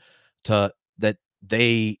wrong, to that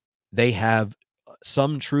they have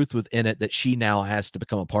some truth within it that she now has to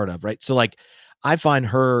become a part of, right? So, like, I find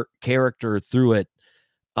her character through it,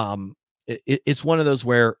 it's one of those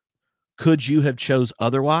where, could you have chose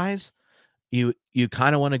otherwise? You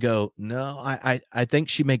kind of want to go, no, I think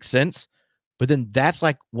she makes sense. But then that's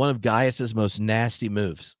like one of Gaius's most nasty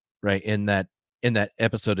moves, right? In that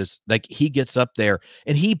episode, is like he gets up there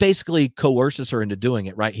and he basically coerces her into doing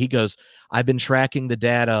it, right? He goes, "I've been tracking the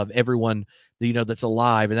data of everyone that's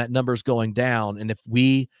alive, and that number's going down. And if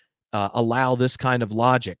we allow this kind of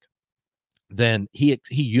logic, then he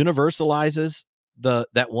universalizes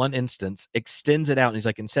that one instance, extends it out, and he's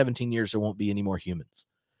like, in 17 years there won't be any more humans."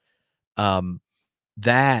 Um,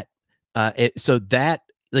 that so that,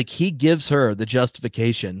 like, he gives her the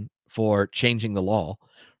justification for changing the law,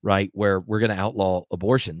 right, where we're going to outlaw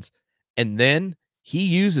abortions, and then he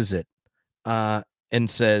uses it uh and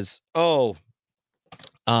says, "Oh,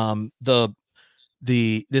 the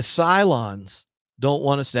the Cylons don't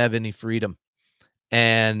want us to have any freedom,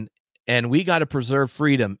 and we got to preserve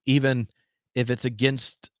freedom even if it's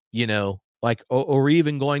against, like, or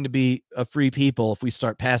even going to be a free people if we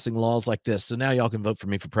start passing laws like this. So now y'all can vote for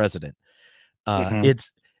me for president." uh Mhm.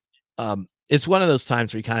 it's it's one of those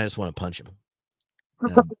times where you kind of just want to punch him.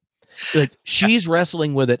 um like, she's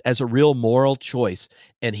wrestling with it as a real moral choice,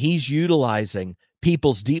 and he's utilizing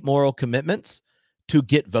people's deep moral commitments to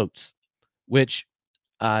get votes, which,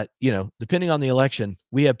 depending on the election,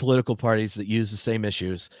 we have political parties that use the same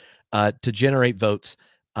issues to generate votes.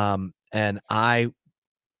 And I,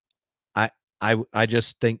 I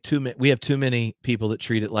just think we have too many people that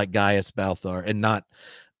treat it like Gaius Balthar, and not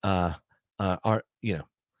uh, our,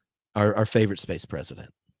 our favorite space president.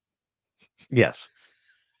 Yes.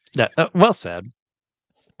 Yeah, well said.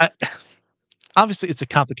 I, obviously, it's a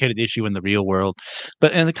complicated issue in the real world,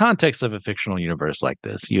 but in the context of a fictional universe like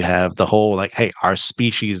this, you have the whole, like, hey, our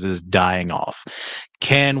species is dying off.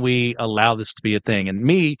 Can we allow this to be a thing? And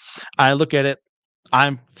me, I look at it.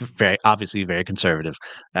 I'm very obviously very conservative,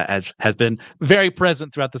 as has been very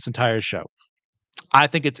present throughout this entire show. I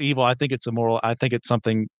think it's evil. I think it's immoral. I think it's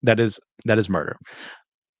something that is murder.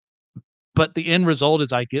 But the end result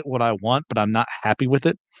is I get what I want, but I'm not happy with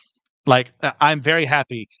it. Like, I'm very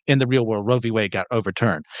happy in the real world Roe v. Wade got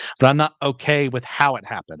overturned, but I'm not okay with how it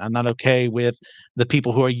happened. I'm not okay with the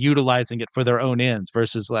people who are utilizing it for their own ends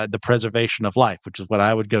versus the preservation of life, which is what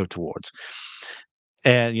I would go towards.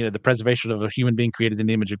 And, the preservation of a human being created in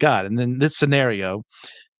the image of God. And then this scenario,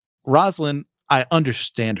 Rosalind, I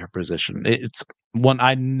understand her position. It's one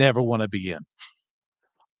I never want to be in.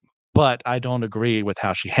 but I don't agree with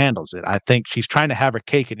how she handles it. I think she's trying to have her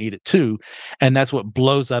cake and eat it too, and that's what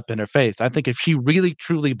blows up in her face. I think if she really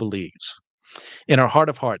truly believes in her heart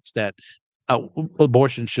of hearts that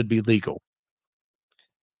abortion should be legal,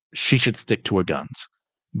 she should stick to her guns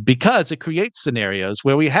because it creates scenarios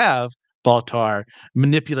where we have Baltar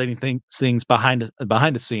manipulating things behind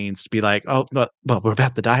the scenes to be like, oh, but we're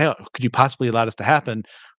about to die out. Could you possibly allow this to happen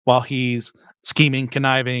while he's scheming,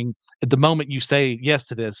 conniving? At the moment you say yes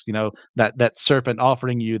to this, that serpent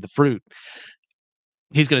offering you the fruit,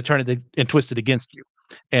 he's going to turn it and twist it against you,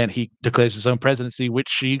 and he declares his own presidency, which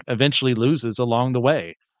she eventually loses along the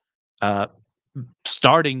way. Uh,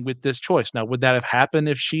 Starting with this choice. Now, would that have happened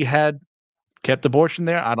if she had kept abortion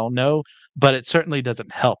there? I don't know, but it certainly doesn't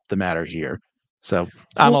help the matter here. So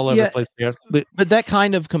I'm Well, all over the yeah, place there. but that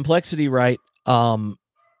kind of complexity, right,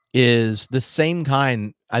 is the same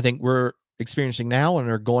kind I think we're experiencing now and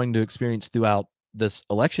are going to experience throughout this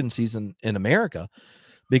election season in America.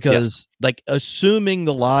 Yes, Because, like, assuming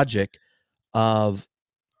the logic of,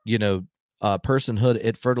 personhood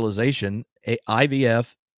at fertilization,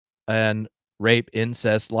 IVF and rape,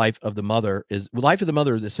 incest, life of the mother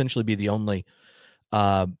would essentially be the only,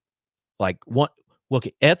 uh, like, one. Look,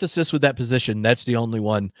 ethicists with that position, that's the only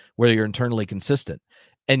one where you're internally consistent.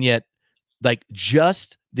 And yet, like,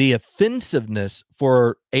 just the offensiveness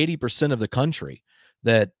for 80% of the country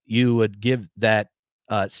that you would give that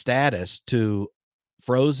status to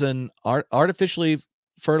artificially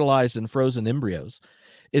fertilized and frozen embryos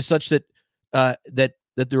is such that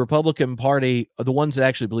that the Republican Party are the ones that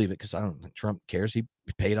actually believe it, because I don't think Trump cares. He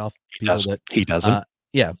paid off he people does. that He doesn't. uh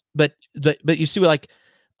yeah, but you see, like,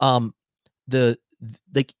 um the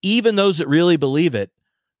like, even those that really believe it,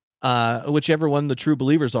 whichever one the true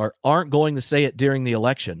believers are, aren't going to say it during the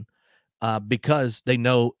election, because they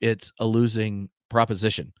know it's a losing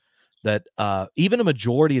proposition. That even a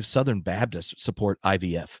majority of Southern Baptists support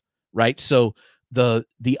IVF, right? So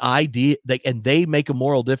the idea, and they make a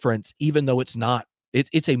moral difference, even though it's not.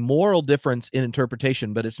 It's a moral difference in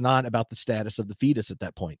interpretation, but it's not about the status of the fetus at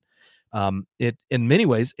that point. It, in many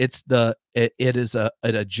ways, it is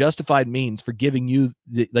a justified means for giving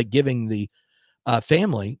the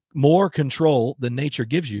family more control than nature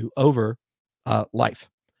gives you over life.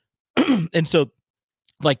 And so,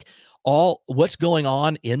 like, all what's going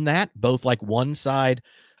on in that, both, like, one side,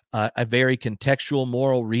 a very contextual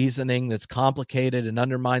moral reasoning that's complicated and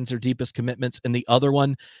undermines their deepest commitments, and the other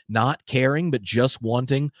one not caring but just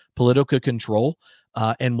wanting political control,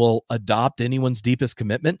 and will adopt anyone's deepest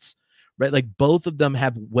commitments, right? Like, both of them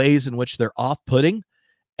have ways in which they're off-putting.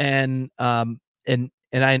 And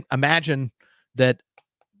I imagine that,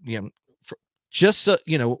 you know for, just so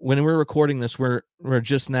when we're recording this, we're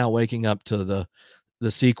just now waking up to the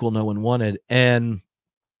sequel no one wanted, and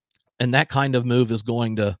that kind of move is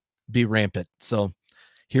going to be rampant. So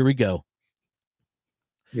here we go.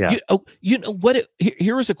 Yeah.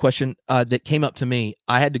 Here was a question that came up to me.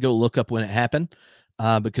 I had to go look up when it happened,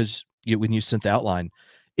 because when you sent the outline,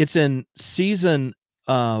 it's in season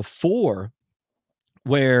 4,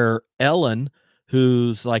 where Ellen,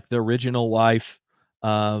 who's like the original wife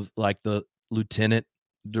of, like, the lieutenant,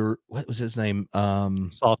 what was his name?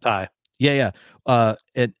 Saltai. Yeah.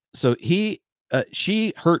 And so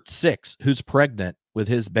she hurt Six, who's pregnant with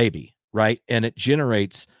his baby, right? And it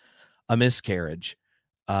generates a miscarriage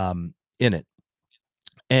in it.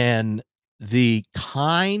 And the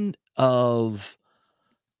kind of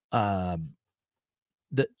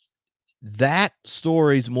the that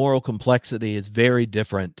story's moral complexity is very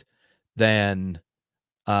different than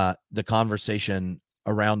the conversation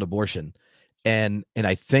around abortion. And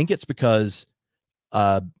I think it's because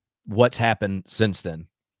what's happened since then,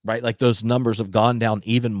 right? Like, those numbers have gone down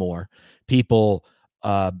even more. People,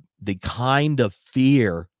 the kind of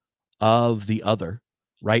fear of the other,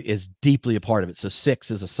 right, is deeply a part of it. So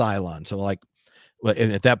Six is a Cylon. So, like, well,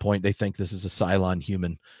 and at that point, they think this is a Cylon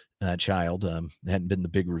human child. Hadn't been the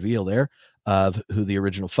big reveal there of who the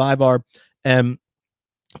original 5 are. And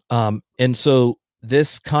so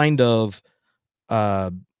this kind of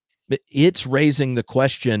uh, it's raising the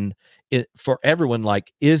question for everyone,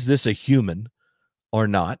 like, is this a human or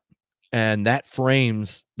not? And that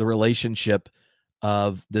frames the relationship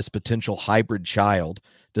of this potential hybrid child.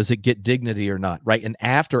 Does it get dignity or not? Right. And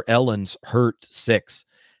after Ellen's hurt Six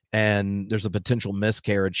and there's a potential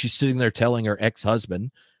miscarriage, she's sitting there telling her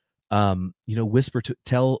ex-husband, whisper to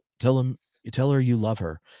tell her you love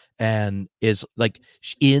her, and is, like,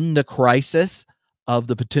 in the crisis of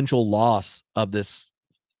the potential loss of this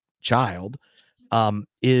child,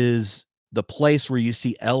 is the place where you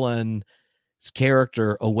see Ellen's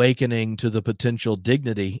character awakening to the potential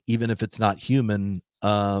dignity, even if it's not human,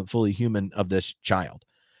 fully human of this child.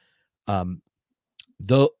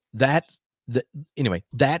 Though that the anyway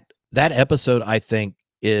that episode I think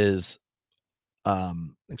is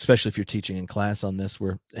especially if you're teaching in class on this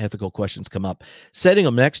where ethical questions come up, setting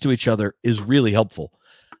them next to each other is really helpful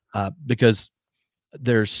because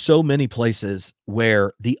there's so many places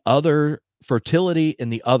where the other fertility in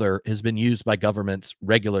the other has been used by governments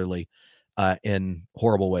regularly in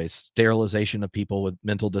horrible ways. Sterilization of people with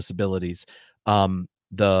mental disabilities,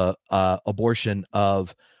 the abortion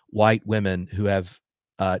of white women who have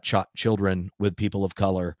children with people of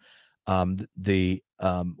color.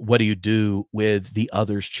 What do you do with the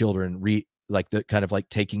other's children? Like the kind of like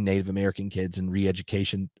taking Native American kids and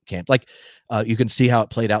re-education camp. Like you can see how it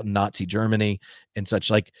played out in Nazi Germany and such.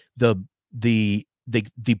 Like the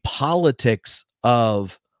politics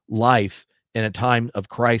of life in a time of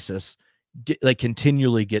crisis like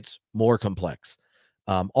continually gets more complex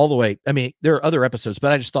all the way. I mean, there are other episodes,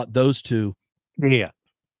 but I just thought those two Yeah.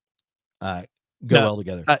 go well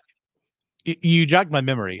together. You jogged my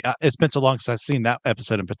memory. It's been so long since I've seen that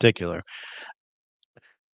episode in particular.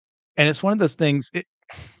 And it's one of those things,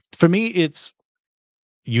 for me, it's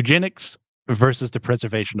eugenics versus the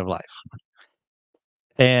preservation of life.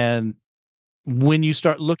 And when you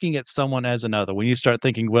start looking at someone as another, when you start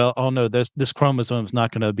thinking, well, oh no, this chromosome is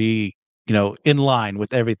not going to be, in line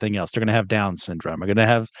with everything else. They're going to have Down syndrome. They're going to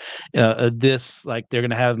have this, like they're going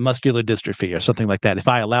to have muscular dystrophy or something like that. If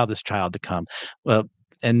I allow this child to come, well,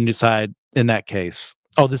 and decide in that case,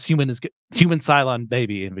 oh, this human Cylon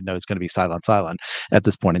baby, even though it's going to be Cylon at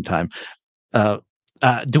this point in time.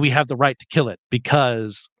 Do we have the right to kill it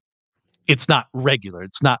because it's not regular?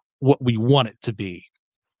 It's not what we want it to be.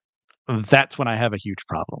 That's when I have a huge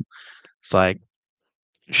problem. It's like,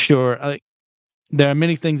 sure, there are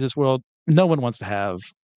many things in this world. No one wants to have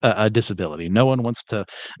a disability. No one wants to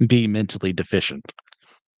be mentally deficient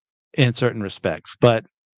in certain respects, but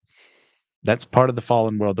that's part of the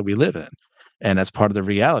fallen world that we live in, and that's part of the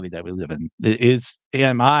reality that we live in.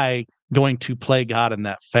 Am I going to play God in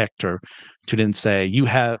that factor to then say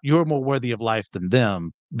you're more worthy of life than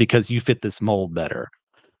them because you fit this mold better?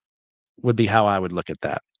 Would be how I would look at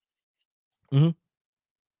that. Mm-hmm.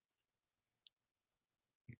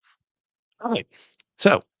 All right.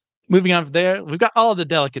 So, moving on from there, we've got all of the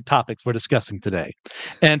delicate topics we're discussing today.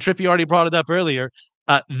 And Tripp, you already brought it up earlier.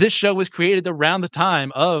 This show was created around the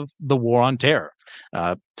time of the War on Terror,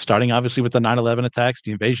 starting obviously with the 9/11 attacks,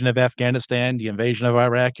 the invasion of Afghanistan, the invasion of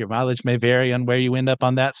Iraq. Your mileage may vary on where you end up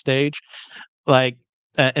on that stage. Like,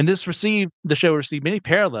 and the show received many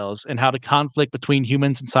parallels in how the conflict between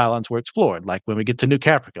humans and Cylons were explored. Like when we get to New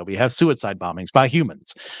Caprica, we have suicide bombings by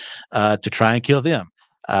humans to try and kill them.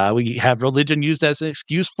 We have religion used as an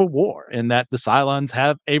excuse for war, in that the Cylons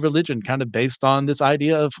have a religion kind of based on this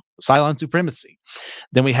idea of Cylon supremacy.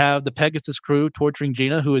 Then we have the Pegasus crew torturing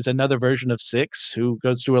Gina, who is another version of Six, who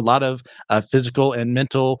goes through a lot of physical and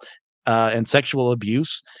mental and sexual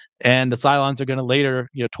abuse. And the Cylons are going to later,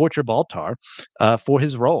 torture Baltar for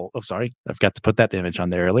his role. Oh, sorry, I forgot to put that image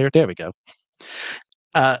on there earlier. There we go.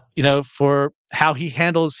 For how he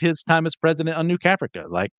handles his time as president on New Caprica,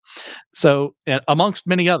 so, amongst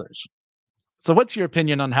many others. So, what's your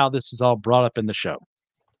opinion on how this is all brought up in the show?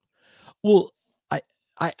 Well,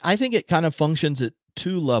 I think it kind of functions at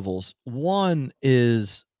two levels. One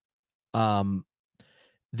is the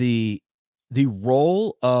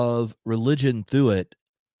role of religion through it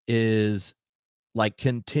is like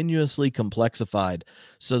continuously complexified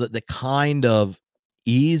so that the kind of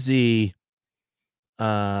easy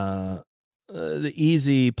the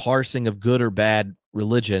easy parsing of good or bad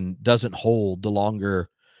religion doesn't hold the longer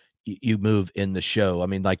you move in the show. I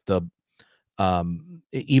mean, like even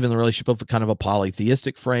the relationship of kind of a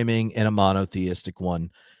polytheistic framing and a monotheistic one.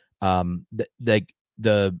 In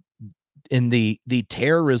the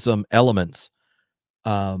terrorism elements,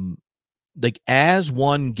 like as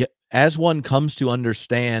one comes to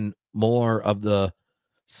understand more of the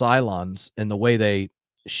Cylons and the way they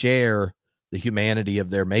share the humanity of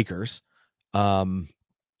their makers, the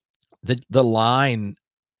line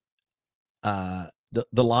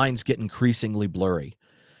the lines get increasingly blurry,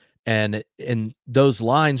 and those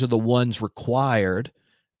lines are the ones required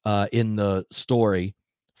in the story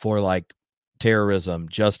for like terrorism,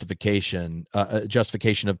 justification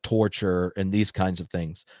of torture, and these kinds of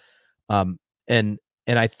things. And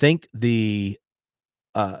I think the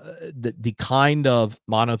kind of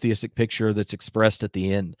monotheistic picture that's expressed at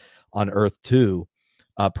the end on Earth 2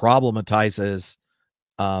 problematizes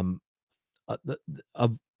of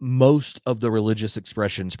most of the religious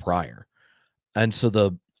expressions prior. And so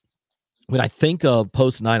when I think of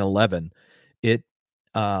post 9/11, it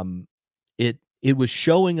it was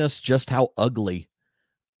showing us just how ugly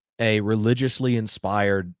a religiously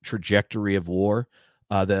inspired trajectory of war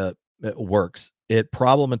the works. It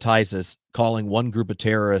problematizes calling one group of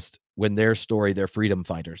terrorists when their story they're freedom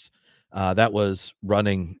fighters. That was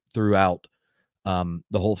running throughout the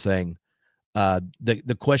whole thing.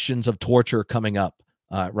 The questions of torture coming up,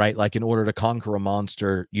 right? Like in order to conquer a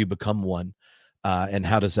monster, you become one, and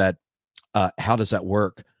how does that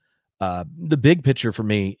work? The big picture for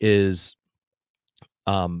me is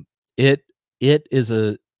it it is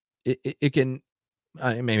a it can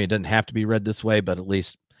maybe it doesn't have to be read this way, but at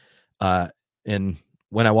least in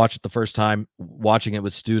when I watched it the first time, watching it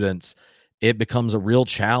with students, it becomes a real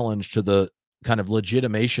challenge to the kind of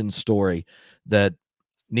legitimation story that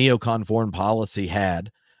neocon foreign policy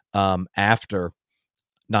had after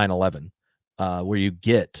 9/11, where you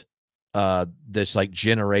get this like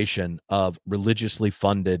generation of religiously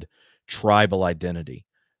funded tribal identity.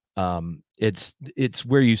 It's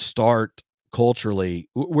where you start culturally,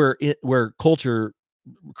 where culture,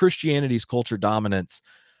 Christianity's culture dominance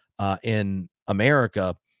in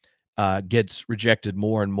America gets rejected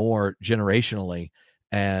more and more generationally,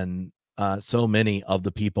 and so many of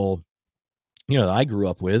the people that I grew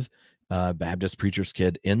up with, Baptist preacher's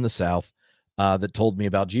kid in the South, that told me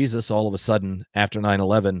about Jesus, all of a sudden after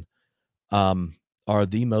 9/11, are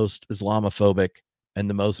the most Islamophobic and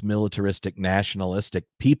the most militaristic, nationalistic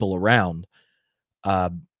people around.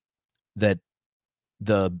 That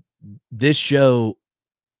the this show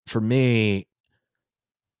for me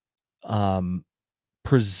um,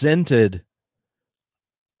 presented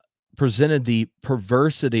the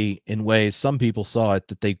perversity in ways some people saw it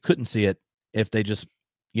that they couldn't see it if they just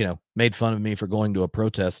made fun of me for going to a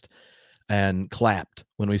protest and clapped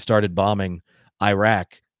when we started bombing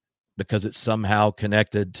Iraq because it's somehow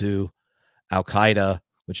connected to Al Qaeda,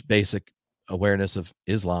 which basic awareness of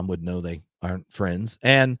Islam would know they aren't friends.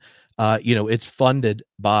 And, it's funded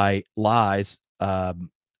by lies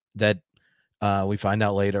that we find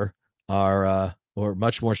out later are or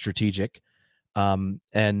much more strategic. And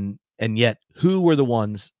yet, who were the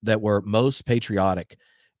ones that were most patriotic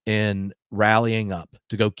in rallying up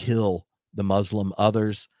to go kill the Muslim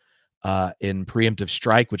others in preemptive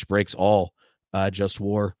strike, which breaks all just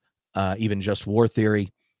war, even just war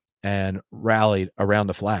theory, and rallied around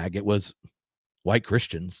the flag? It was white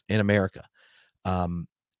Christians in America.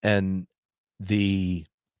 And the,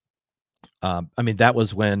 that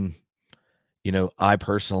was when, I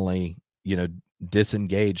personally,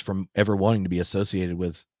 disengaged from ever wanting to be associated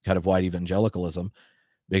with kind of white evangelicalism,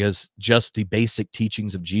 because just the basic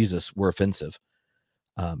teachings of Jesus were offensive.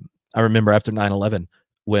 I remember after 9/11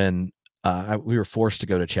 when we were forced to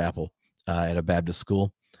go to chapel at a Baptist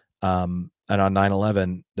school. And on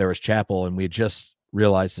 9/11, there was chapel, and we had just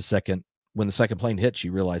realized when the second plane hits,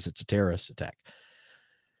 you realize it's a terrorist attack.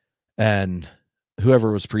 And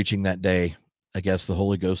whoever was preaching that day, I guess the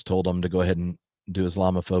Holy Ghost told them to go ahead and do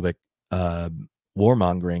Islamophobic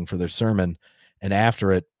warmongering for their sermon. And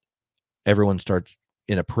after it, everyone starts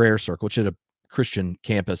in a prayer circle, which at a Christian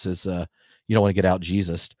campus is you don't want to get out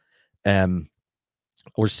Jesus. And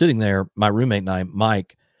we're sitting there, my roommate and I,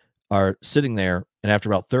 Mike, are sitting there, and after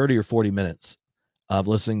about 30 or 40 minutes of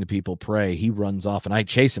listening to people pray, he runs off, and I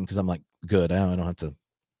chase him because I'm like, good, I don't have to,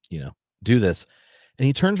 do this. And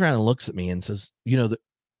he turns around and looks at me and says,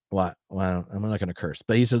 well, I'm not going to curse,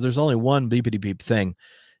 but he says, there's only one beepity beep thing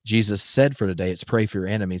Jesus said for today. It's pray for your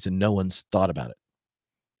enemies, and no one's thought about it.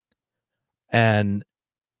 And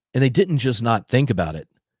they didn't just not think about it.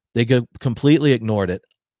 They completely ignored it,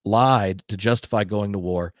 lied to justify going to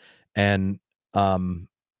war, and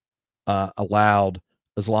allowed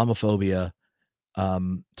Islamophobia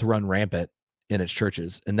to run rampant in its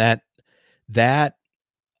churches. And that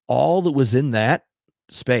all that was in that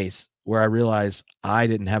space where I realized I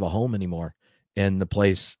didn't have a home anymore in the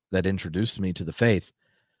place that introduced me to the faith.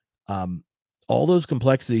 All those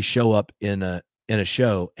complexities show up in a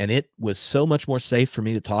show, and it was so much more safe for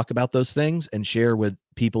me to talk about those things and share with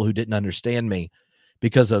people who didn't understand me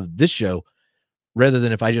because of this show, rather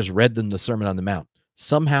than if I just read them the Sermon on the Mount.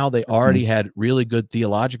 Somehow they already had really good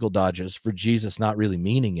theological dodges for Jesus not really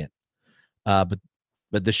meaning it. But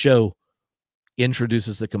the show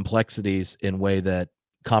introduces the complexities in a way that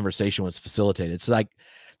conversation was facilitated. So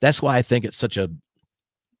that's why I think it's such a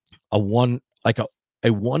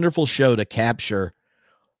wonderful show to capture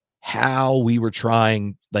how we were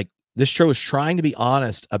trying, like this show is trying to be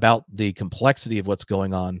honest about the complexity of what's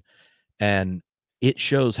going on. And it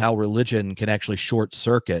shows how religion can actually short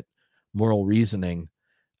circuit moral reasoning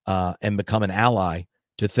and become an ally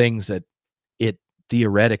to things that it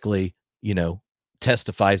theoretically,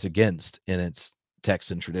 testifies against in its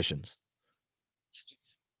texts and traditions.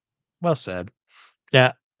 Well said.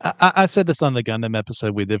 Yeah, I said this on the Gundam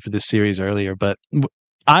episode we did for this series earlier, but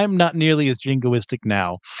I'm not nearly as jingoistic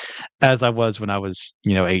now as I was when I was,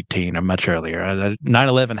 18 or much earlier.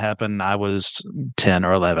 9/11 happened. I was 10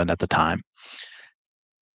 or 11 at the time.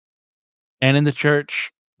 And in the church,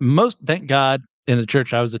 thank God, in the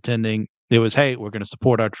church I was attending, it was, hey, we're going to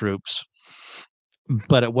support our troops.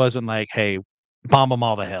 But it wasn't like, hey, bomb them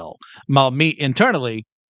all to hell. While me internally,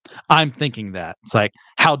 I'm thinking that. It's like,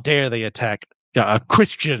 how dare they attack a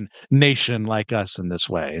Christian nation like us in this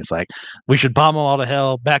way? It's like, we should bomb them all to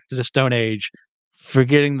hell, back to the Stone Age,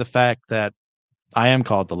 forgetting the fact that I am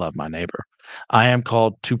called to love my neighbor. I am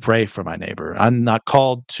called to pray for my neighbor. I'm not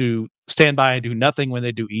called to stand by and do nothing when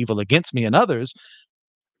they do evil against me and others,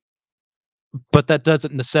 but that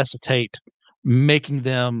doesn't necessitate making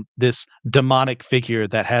them this demonic figure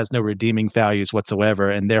that has no redeeming values whatsoever,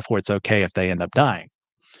 and therefore it's okay if they end up dying.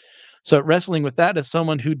 So wrestling with that as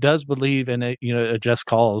someone who does believe in a just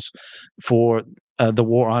cause for the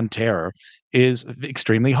war on terror is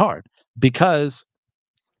extremely hard because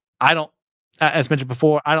I don't. As mentioned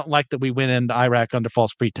before, I don't like that we went into Iraq under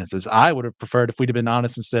false pretenses. I would have preferred if we'd have been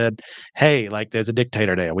honest and said, "Hey, like there's a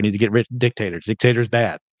dictator there. We need to get rid of dictators. Dictators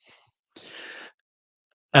bad."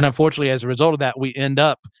 And unfortunately, as a result of that, we end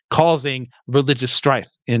up causing religious strife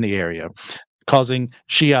in the area, causing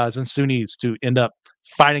Shias and Sunnis to end up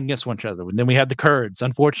fighting against one another. And then we had the Kurds,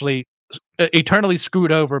 unfortunately, eternally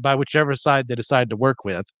screwed over by whichever side they decide to work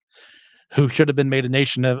with, who should have been made a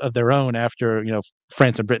nation of their own after,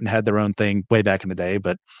 France and Britain had their own thing way back in the day,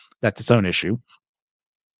 but that's its own issue.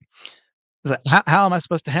 It's like, how am I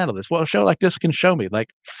supposed to handle this? Well, a show like this can show me, like,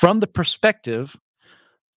 from the perspective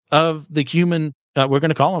of the human, we're going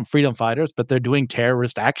to call them freedom fighters, but they're doing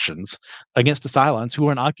terrorist actions against the Cylons who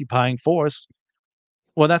are an occupying force.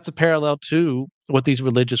 Well, that's a parallel to what these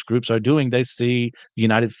religious groups are doing. They see the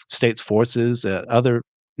United States forces, other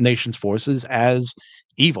nations' forces as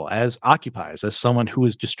evil, as occupiers, as someone who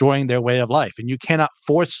is destroying their way of life. And you cannot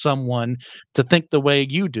force someone to think the way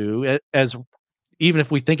you do, as even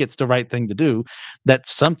if we think it's the right thing to do,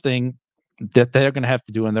 that's something that they're going to have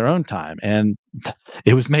to do in their own time. And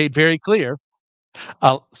it was made very clear.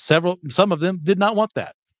 Some of them did not want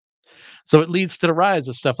that. So it leads to the rise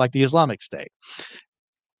of stuff like the Islamic State.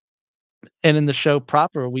 And in the show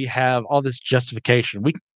proper, we have all this justification.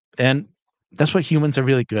 And that's what humans are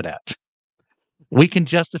really good at. We can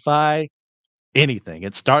justify anything.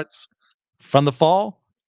 It starts from the fall.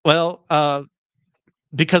 Well,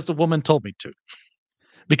 because the woman told me to,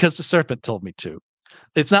 because the serpent told me to.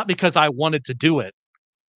 It's not because I wanted to do it.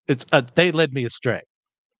 It's they led me astray.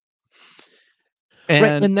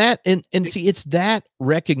 Right. And And see, it's that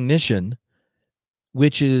recognition,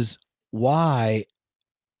 which is why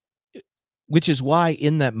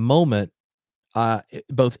in that moment,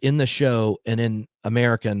 both in the show and in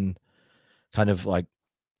American kind of like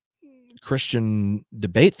Christian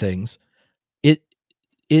debate things, it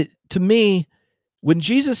to me, when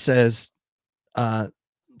Jesus says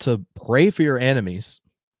to pray for your enemies,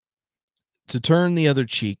 to turn the other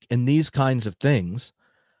cheek, and these kinds of things,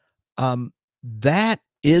 that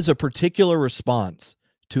is a particular response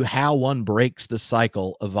to how one breaks the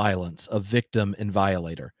cycle of violence of victim and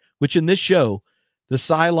violator, which in this show, the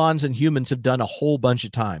Cylons and humans have done a whole bunch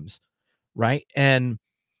of times, right? And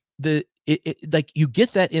like you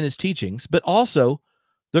get that in his teachings, but also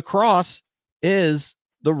the cross is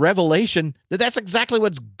the revelation that that's exactly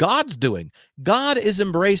what God's doing. God is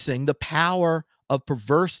embracing the power of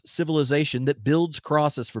perverse civilization that builds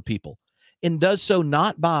crosses for people and does so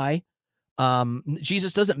not by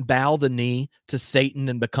Jesus doesn't bow the knee to Satan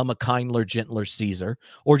and become a kindler, gentler Caesar,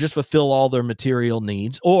 or just fulfill all their material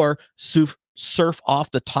needs, or surf off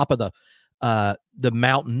the top of the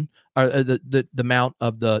mountain, or the mount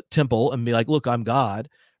of the temple, and be like, "Look, I'm God."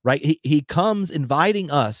 Right? He comes inviting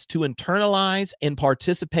us to internalize and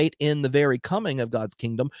participate in the very coming of God's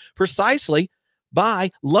kingdom precisely by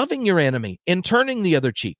loving your enemy and turning the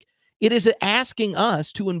other cheek. It is asking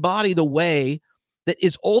us to embody the way that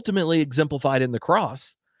is ultimately exemplified in the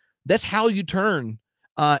cross. That's how you turn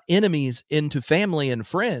enemies into family and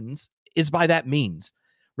friends, is by that means,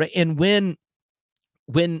 right? And when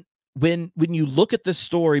you look at this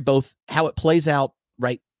story, both how it plays out,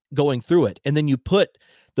 right, going through it, and then you put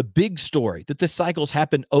the big story that the cycles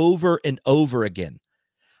happen over and over again,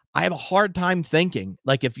 I have a hard time thinking,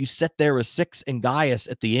 like, if you sit there with Six and Gaius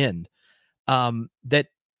at the end, that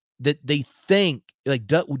they think, like,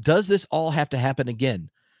 does this all have to happen again?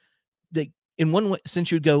 In one way,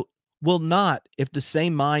 since you'd go, well, not if the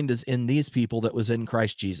same mind is in these people that was in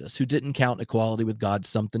Christ Jesus, who didn't count equality with God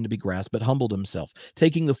something to be grasped, but humbled himself,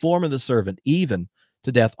 taking the form of the servant, even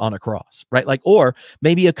to death on a cross, right? Like, or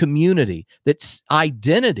maybe a community that's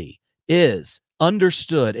identity is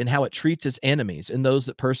understood in how it treats its enemies and those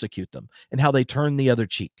that persecute them and how they turn the other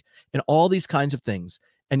cheek and all these kinds of things.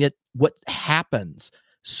 And yet what happens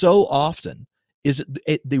so often is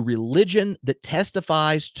the religion that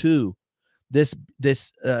testifies to this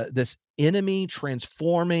enemy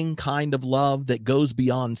transforming kind of love that goes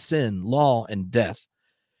beyond sin, law, and death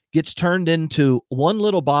gets turned into one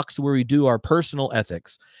little box where we do our personal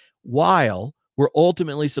ethics while we're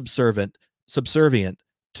ultimately subservient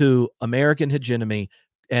to American hegemony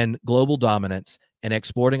and global dominance and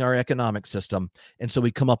exporting our economic system. And so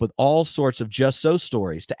we come up with all sorts of just so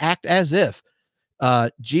stories to act as if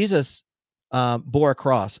Jesus bore a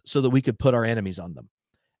cross so that we could put our enemies on them.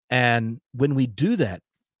 And when we do that,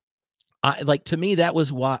 to me, that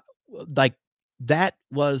was what, that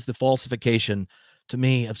was the falsification to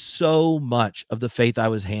me of so much of the faith I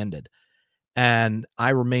was handed. And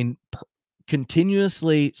I remain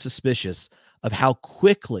continuously suspicious of how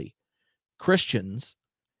quickly Christians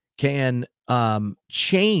can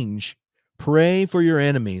change, pray for your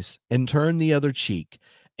enemies and turn the other cheek.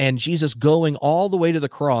 And Jesus going all the way to the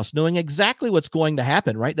cross, knowing exactly what's going to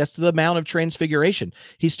happen, right? That's the Mount of Transfiguration.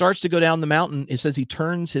 He starts to go down the mountain. It says he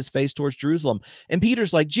turns his face towards Jerusalem. And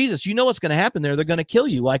Peter's like, Jesus, you know what's going to happen there. They're going to kill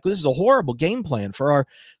you. Like, this is a horrible game plan for our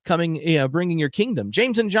coming, bringing your kingdom.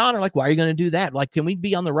 James and John are like, why are you going to do that? Like, can we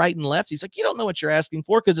be on the right and left? He's like, you don't know what you're asking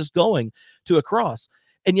for because it's going to a cross.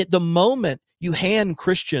 And yet the moment you hand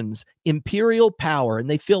Christians imperial power and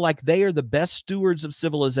they feel like they are the best stewards of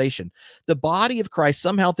civilization, the body of Christ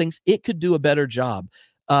somehow thinks it could do a better job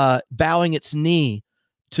bowing its knee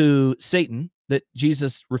to Satan that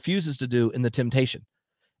Jesus refuses to do in the temptation.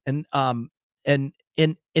 And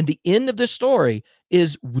the end of this story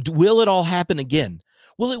is, will it all happen again?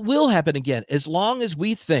 Well, it will happen again as long as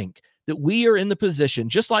we think that we are in the position,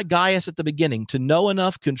 just like Gaius at the beginning, to know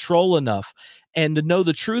enough, control enough, and to know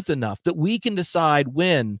the truth enough that we can decide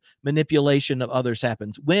when manipulation of others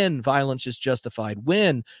happens, when violence is justified,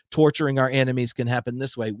 when torturing our enemies can happen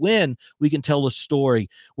this way, when we can tell a story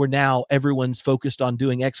where now everyone's focused on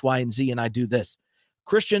doing X, Y, and Z, and I do this.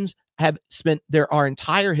 Christians have spent our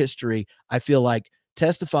entire history, I feel like,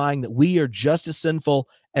 testifying that we are just as sinful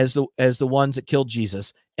as the ones that killed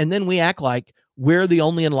Jesus. And then we act like we're the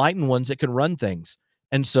only enlightened ones that can run things.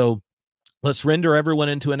 And so let's render everyone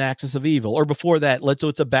into an axis of evil. Or before that,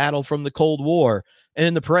 it's a battle from the Cold War. And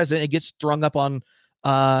in the present, it gets strung up on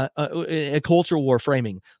a culture war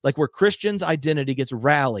framing, like where Christians' identity gets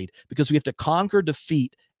rallied because we have to conquer,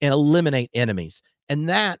 defeat, and eliminate enemies. And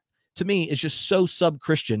that, to me, is just so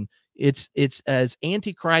sub-Christian. It's as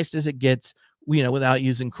antichrist as it gets, without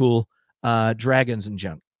using cool dragons and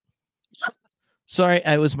junk. Sorry,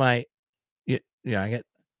 I was my,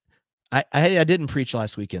 I didn't preach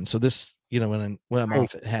last weekend, so this, when I'm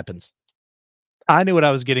off, it happens. I knew what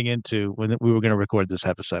I was getting into when we were going to record this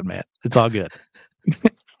episode, man. It's all good.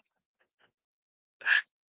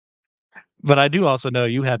 But I do also know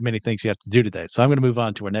you have many things you have to do today, so I'm going to move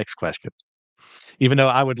on to our next question, even though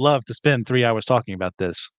I would love to spend 3 hours talking about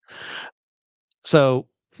this. So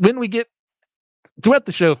when we get throughout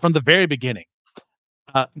the show from the very beginning,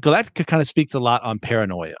 Galactica kind of speaks a lot on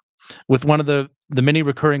paranoia, with one of the many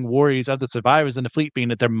recurring worries of the survivors in the fleet being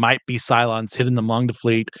that there might be Cylons hidden among the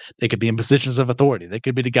fleet. They could be in positions of authority. They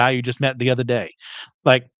could be the guy you just met the other day.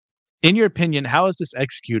 Like, in your opinion, how is this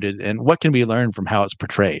executed, and what can we learn from how it's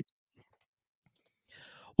portrayed?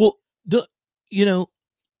 Well,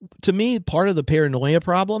 to me, part of the paranoia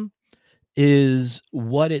problem is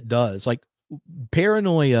what it does. Like,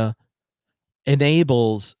 paranoia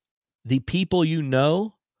enables the people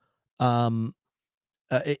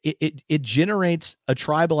it generates a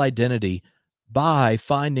tribal identity by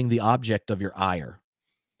finding the object of your ire.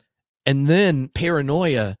 And then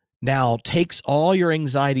paranoia now takes all your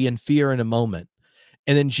anxiety and fear in a moment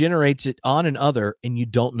and then generates it on another, and you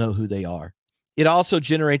don't know who they are. It also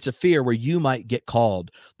generates a fear where you might get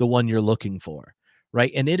called the one you're looking for,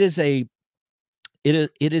 right? And it is a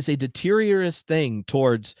deteriorous thing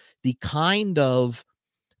towards the kind of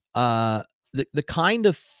the kind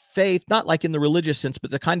of faith, not like in the religious sense,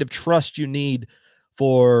 but the kind of trust you need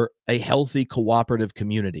for a healthy cooperative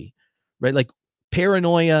community, right? Like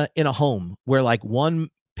paranoia in a home where like one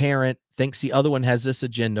parent thinks the other one has this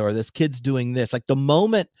agenda or this kid's doing this. Like the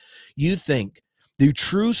moment you think the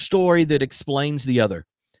true story that explains the other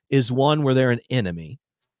is one where they're an enemy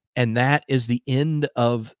and that is the end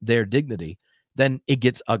of their dignity, then it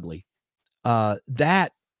gets ugly.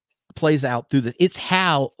 That plays out through it's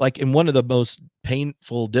how, like in one of the most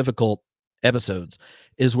painful, difficult episodes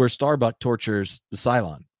is where Starbuck tortures the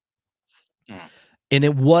Cylon. And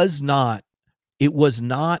it was not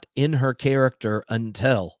in her character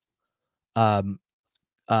until um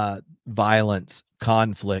violence,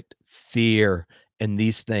 conflict, fear, and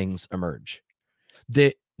these things emerge.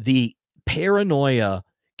 The paranoia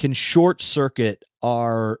can short circuit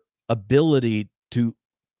our ability to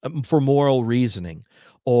for moral reasoning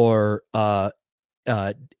or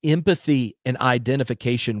empathy and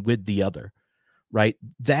identification with the other, right?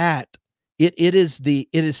 That it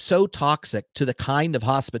is so toxic to the kind of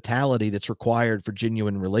hospitality that's required for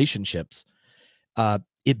genuine relationships.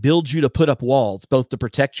 It builds you to put up walls, both to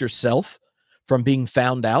protect yourself from being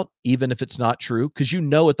found out, even if it's not true, because you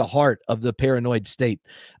know at the heart of the paranoid state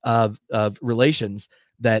of relations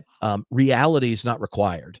that reality is not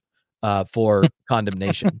required for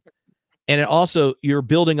condemnation. And it also, you're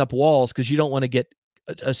building up walls because you don't want to get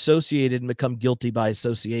associated and become guilty by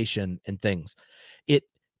association and things. It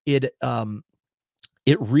it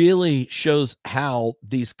it really shows how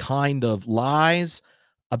these kind of lies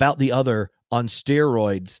about the other on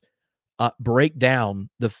steroids break down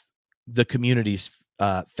the community's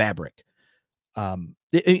fabric.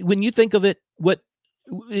 When you think of it, what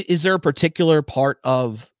is there a particular part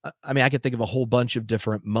of? I mean, I could think of a whole bunch of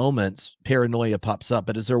different moments. Paranoia pops up,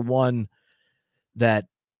 but is there one that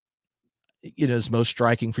is most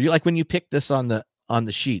striking for you? Like when you pick this on the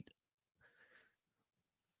sheet.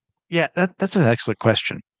 Yeah, that's an excellent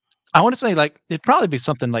question. I want to say like it'd probably be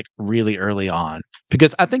something like really early on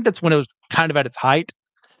because I think that's when it was kind of at its height.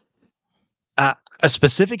 A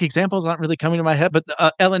specific example is not really coming to my head, but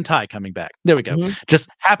Ellen Ty coming back. There we go. Mhm. Just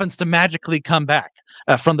happens to magically come back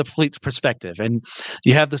from the fleet's perspective, and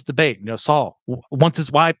you have this debate. Saul wants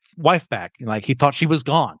his wife back. Like he thought she was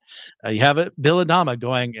gone. You have it, Bill Adama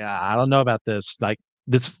going, yeah, I don't know about this. Like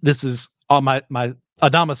this is all my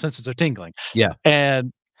Adama senses are tingling. Yeah.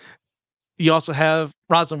 And you also have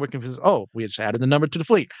Rosalind working for, oh, we just added the number to the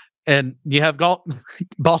fleet. And you have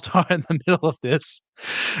Baltar in the middle of this,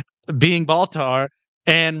 being Baltar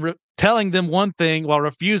and telling them one thing while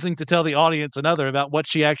refusing to tell the audience another about what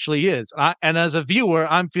she actually is. And as a viewer,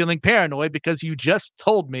 I'm feeling paranoid because you just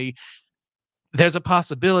told me there's a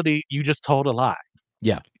possibility you just told a lie.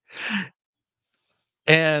 Yeah.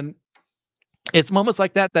 And it's moments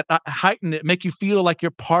like that that heighten it, make you feel like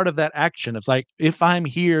you're part of that action. It's like, if I'm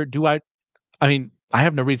here, I mean, I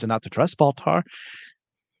have no reason not to trust Baltar,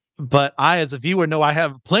 but I, as a viewer, know I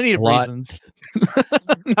have plenty A of lot. reasons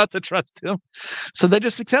not to trust him. So they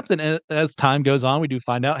just accept it. And as time goes on, we do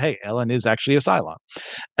find out, hey, Ellen is actually a Cylon.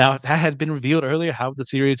 Now, if that had been revealed earlier, how the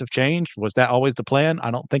series have changed, was that always the plan?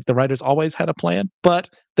 I don't think the writers always had a plan, but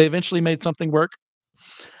they eventually made something work.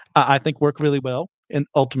 I think work really well, and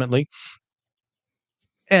ultimately.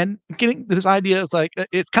 And getting this idea is like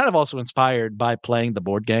it's kind of also inspired by playing the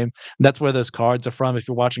board game. That's where those cards are from. If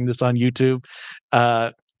you're watching this on YouTube,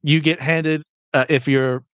 uh, you get handed if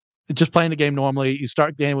you're just playing the game normally, you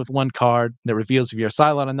start the game with one card that reveals if you're a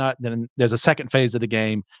Cylon or not. Then there's a second phase of the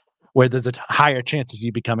game where there's a higher chance of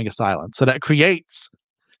you becoming a Cylon. So that creates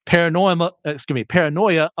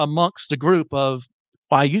paranoia amongst a group of,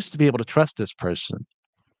 well, I used to be able to trust this person,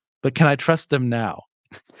 but can I trust them now?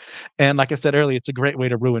 And like I said earlier, it's a great way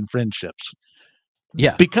to ruin friendships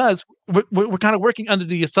Yeah. because we're kind of working under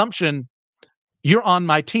the assumption you're on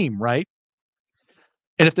my team, right?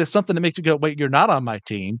 And if there's something that makes you go, wait, you're not on my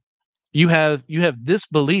team, you have this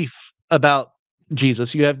belief about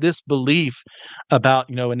Jesus, you have this belief about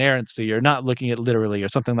inerrancy or not looking at literally or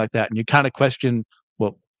something like that, and you kind of question,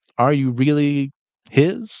 well, are you really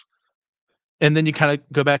his? And then you kind of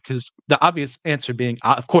go back because the obvious answer being,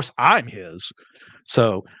 of course, I'm his.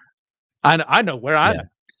 So I know where I'm Yeah. at.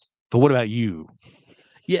 But what about you?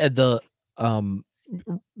 Yeah.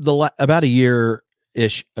 About a year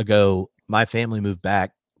ish ago, my family moved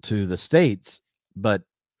back to the States, but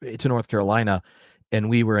to North Carolina, and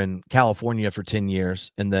we were in California for 10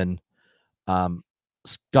 years and then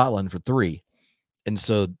Scotland for 3. And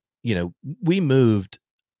so, we moved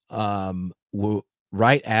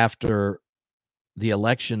right after the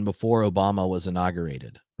election before Obama was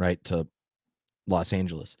inaugurated, right, to Los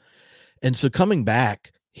Angeles. And so coming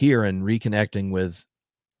back here and reconnecting with,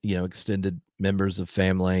 extended members of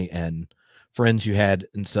family and friends you had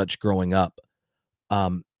and such growing up,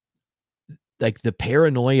 um, like the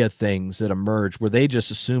paranoia things that emerge where they just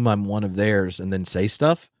assume I'm one of theirs and then say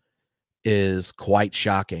stuff is quite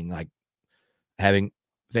shocking. Like having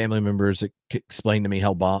family members explain to me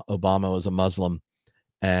how Obama was a Muslim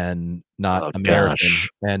and not Oh American. gosh.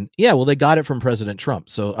 And yeah, well, they got it from President Trump.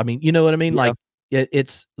 So, I mean, you know what I mean? Yeah. Like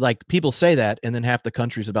it's like people say that, and then half the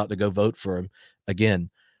country's about to go vote for him again.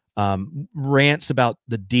 Rants about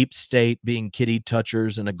the deep state being kitty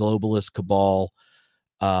touchers and a globalist cabal.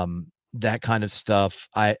 That kind of stuff.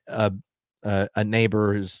 A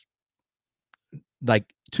neighbor who's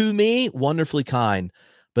like, to me, wonderfully kind,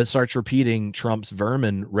 but starts repeating Trump's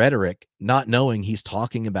vermin rhetoric, not knowing he's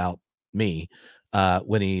talking about me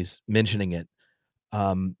when he's mentioning it.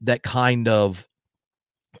 That kind of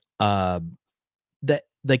uh, that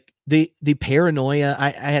like the paranoia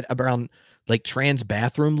I had around like trans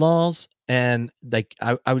bathroom laws, and like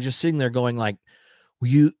I was just sitting there going like,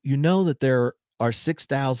 well, you know that there are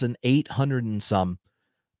 6,800 and some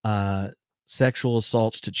uh, sexual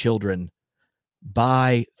assaults to children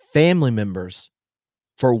by family members,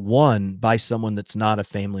 for one by someone that's not a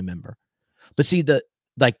family member. But see the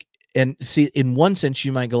like and see in one sense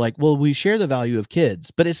you might go like, well, we share the value of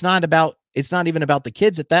kids, but it's not even about the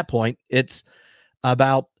kids at that point. It's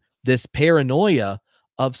about this paranoia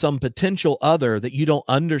of some potential other that you don't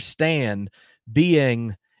understand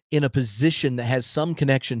being in a position that has some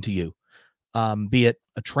connection to you, be it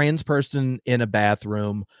a trans person in a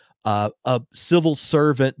bathroom, a civil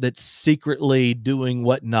servant that's secretly doing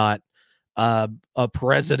whatnot, a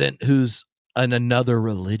president who's in another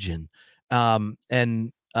religion,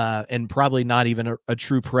 and probably not even a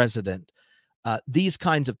true president. These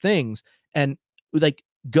kinds of things, and like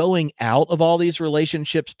going out of all these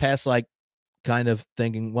relationships past like kind of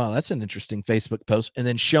thinking, wow, that's an interesting Facebook post, and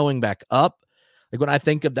then showing back up. Like when I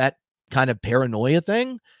think of that kind of paranoia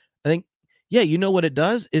thing, I think, yeah, you know what it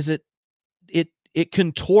does is it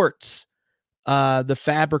contorts the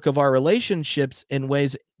fabric of our relationships in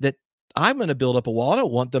ways that I'm going to build up a wall. I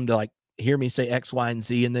don't want them to like hear me say X, Y, and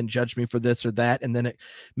Z and then judge me for this or that, and then it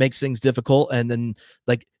makes things difficult. And then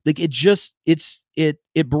like it just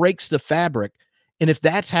it breaks the fabric. And if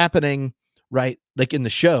that's happening, right, like in the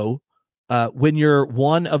show, when you're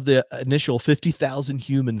one of the initial 50,000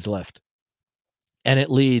 humans left, and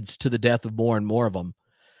it leads to the death of more and more of them,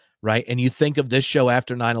 right? And you think of this show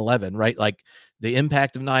after 9/11, right? Like the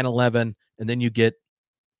impact of 9/11, and then you get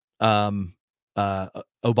um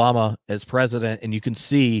Obama as president, and you can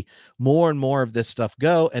see more and more of this stuff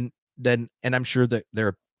go. And I'm sure that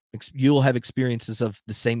you'll have experiences of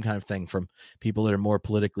the same kind of thing from people that are more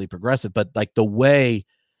politically progressive, but like the way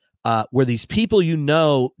where these people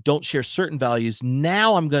don't share certain values,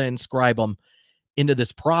 now I'm going to inscribe them into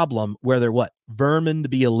this problem where they're what, vermin to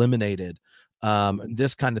be eliminated,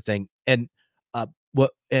 this kind of thing. And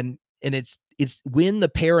what and it's when the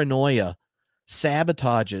paranoia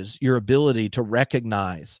sabotages your ability to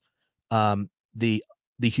recognize um the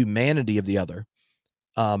the humanity of the other,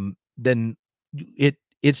 then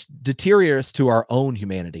it's deteriorates to our own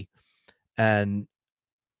humanity. And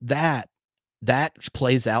that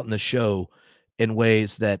plays out in the show in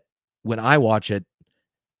ways that when I watch it,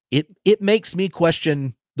 it makes me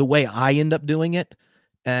question the way I end up doing it.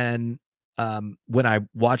 And when I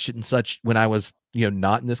watched it when I was,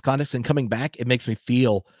 not in this context and coming back, it makes me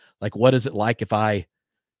feel like, what is it like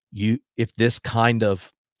if this kind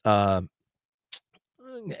of uh,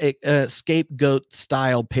 scapegoat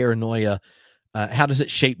style paranoia, how does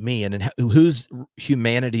it shape me, and whose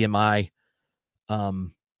humanity am I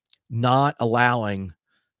um, not allowing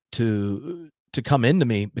to come into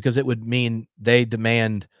me, because it would mean they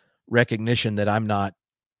demand recognition that I'm not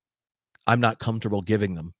comfortable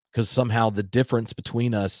giving them, because somehow the difference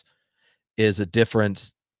between us is a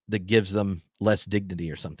difference that gives them less dignity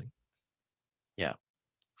or something. Yeah.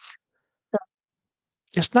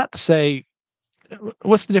 It's not to say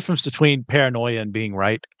what's the difference between paranoia and being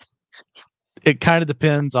right? It kind of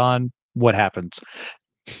depends on what happens.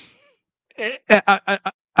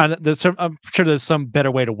 I'm sure there's some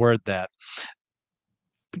better way to word that,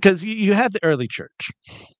 because you have the early church,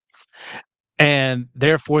 and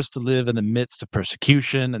they're forced to live in the midst of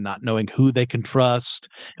persecution and not knowing who they can trust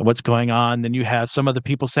and what's going on. Then you have some other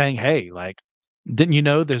people saying, hey, like, didn't you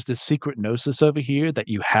know there's this secret gnosis over here that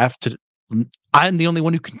you have to I'm the only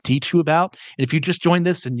one who can teach you about, and if you just join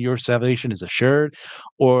this and your salvation is assured.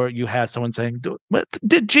 Or you have someone saying, What,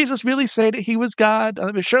 did Jesus really say that he was God?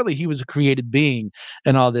 I mean, surely he was a created being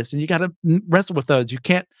and all this, and you got to wrestle with those. You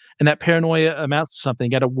can't, and that paranoia amounts to something.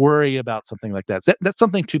 You got to worry about something like that. That's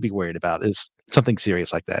something to be worried about, is something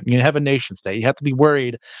serious like that. You have a nation state. You have to be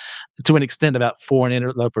worried to an extent about foreign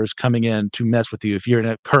interlopers coming in to mess with you if you're in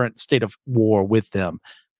a current state of war with them,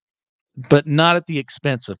 but not at the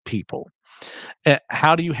expense of people.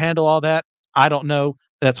 How do you handle all that? I don't know.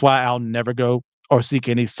 That's why I'll never go or seek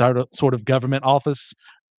any sort of government office.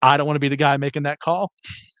 I don't want to be the guy making that call.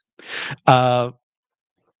 Uh,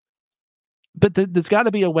 but there's got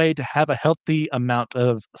to be a way to have a healthy amount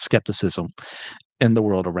of skepticism in the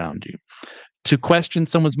world around you. to question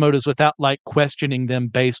someone's motives without like questioning them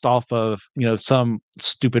based off of, some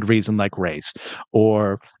stupid reason like race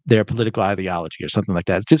or their political ideology or something like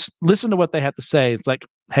that. Just listen to what they have to say. It's like,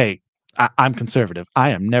 hey, I'm conservative. I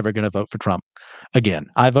am never going to vote for Trump again.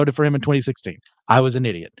 I voted for him in 2016. I was an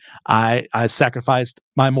idiot. I sacrificed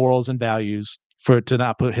my morals and values to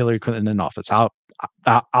not put Hillary Clinton in office.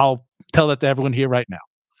 I'll tell that to everyone here right now.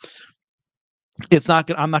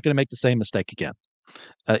 I'm not going to make the same mistake again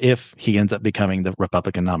if he ends up becoming the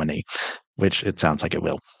Republican nominee, which it sounds like it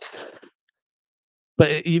will.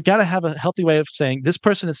 But you've got to have a healthy way of saying this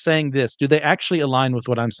person is saying this. Do they actually align with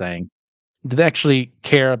what I'm saying? Do they actually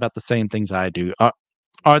care about the same things I do?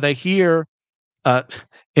 Are they here uh,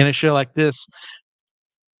 in a show like this?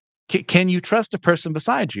 Can you trust a person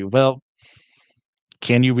beside you? Well,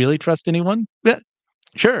 can you really trust anyone? Yeah,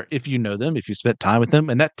 sure. If you know them, if you spent time with them,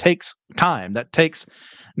 and that takes time. That takes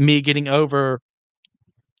me getting over.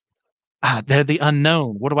 They're the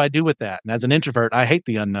unknown. What do I do with that? And as an introvert, I hate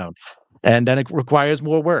the unknown, and then it requires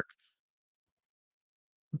more work.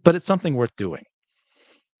 But it's something worth doing.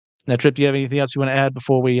 Now, Tripp, do you have anything else you want to add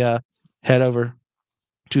before we head over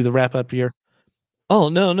to the wrap up here? Oh,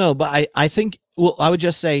 no. But I think, well, I would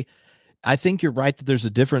just say, I think you're right that there's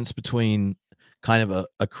a difference between kind of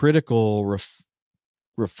a critical,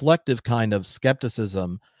 reflective kind of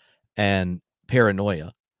skepticism and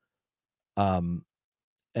paranoia.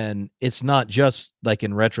 And it's not just like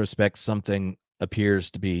in retrospect, something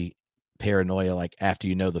appears to be paranoia, like after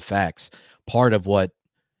you know the facts. Part of what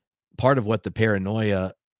the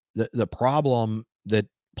paranoia, the problem that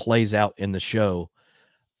plays out in the show,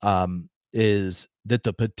 is that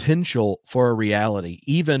the potential for a reality,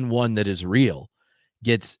 even one that is real,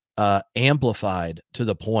 gets amplified to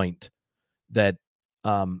the point that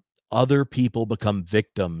other people become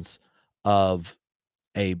victims of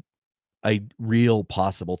a real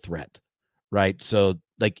possible threat, right? So,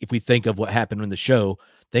 like, if we think of what happened in the show,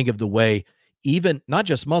 think of the way even not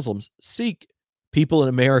just Muslims, Sikh people in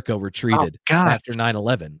America were Oh treated God, after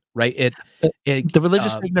 9/11, right? It the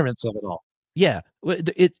religious ignorance of it all. yeah, but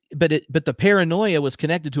the paranoia was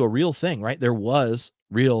connected to a real thing, right? There was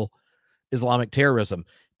real Islamic terrorism.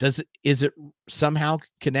 Is it somehow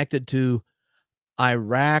connected to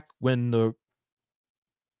Iraq when the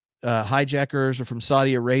hijackers are from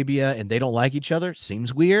Saudi Arabia and they don't like each other?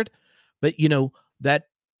 Seems weird, but that,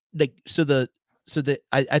 like,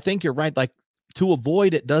 I think you're right. Like, to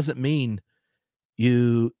avoid it doesn't mean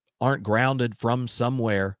you aren't grounded from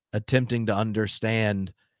somewhere attempting to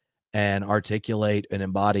understand and articulate and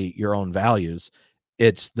embody your own values.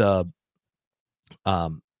 It's the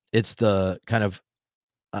kind of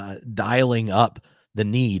dialing up the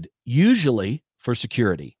need, usually for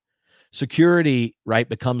security. Security, right,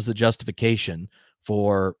 becomes the justification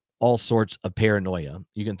for all sorts of paranoia.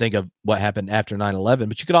 You can think of what happened after 9/11,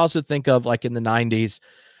 but you could also think of, like, in the 90s,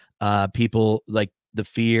 people like the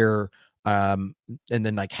fear, and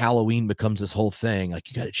then like Halloween becomes this whole thing, like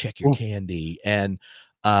you got to check your Ooh. candy, and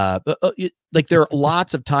like there are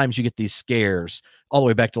lots of times you get these scares all the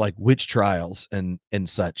way back to like witch trials and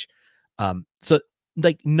such. So,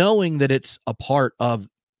 like, knowing that it's a part of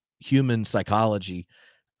human psychology,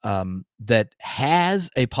 that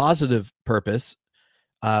has a positive purpose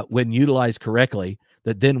when utilized correctly,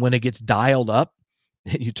 that then when it gets dialed up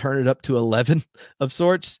and you turn it up to 11 of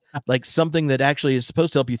sorts, like something that actually is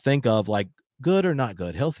supposed to help you think of, like, good or not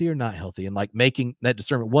good, healthy or not healthy, and like making that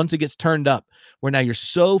discernment. Once it gets turned up, where now you're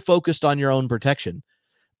so focused on your own protection,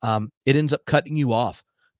 it ends up cutting you off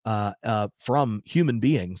from human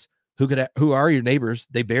beings who are your neighbors.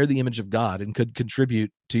 They bear the image of God and could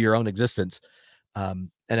contribute to your own existence. And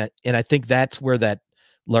I think that's where that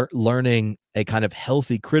learning a kind of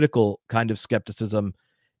healthy, critical kind of skepticism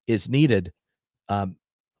is needed.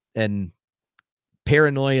 And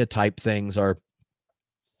paranoia type things are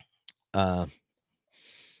uh,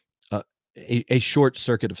 a short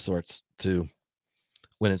circuit of sorts to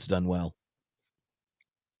when it's done well.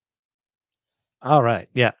 All right.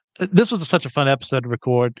 Yeah. This was such a fun episode to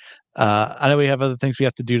record. I know we have other things we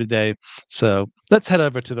have to do today. So let's head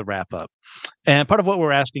over to the wrap up. And part of what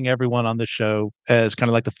we're asking everyone on the show as kind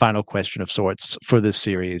of like the final question of sorts for this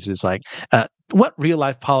series is like, what real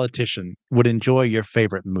life politician would enjoy your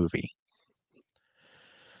favorite movie?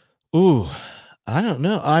 Ooh, I don't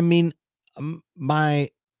know. I mean, my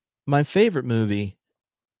favorite movie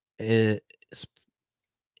is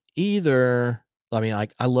either, I mean,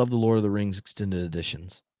 like, I love the Lord of the Rings extended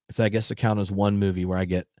editions. If I guess to count as one movie where I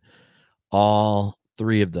get all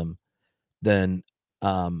three of them, then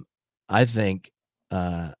I think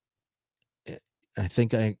uh, eh, I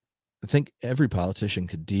think I think every politician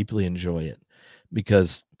could deeply enjoy it,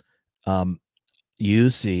 because you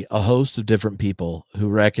see a host of different people who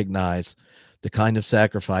recognize the kind of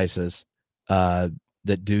sacrifices that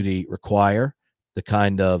duty require, the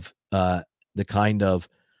kind of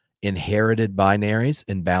inherited binaries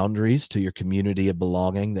and boundaries to your community of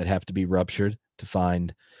belonging that have to be ruptured to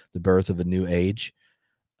find the birth of a new age.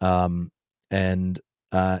 And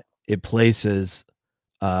it places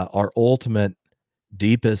our ultimate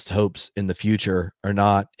deepest hopes in the future are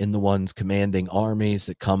not in the ones commanding armies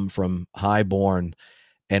that come from highborn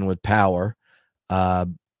and with power,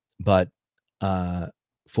 but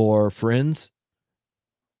for friends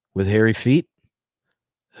with hairy feet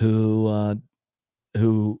who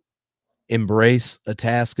embrace a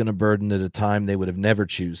task and a burden at a time they would have never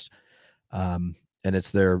choose. And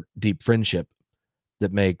it's their deep friendship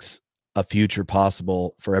that makes a future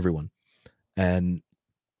possible for everyone. And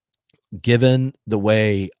given the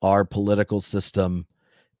way our political system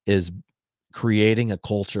is creating a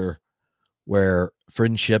culture where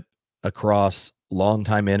friendship across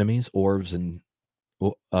longtime enemies, orcs and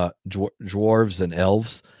dwarves and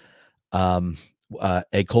elves,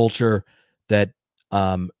 a culture that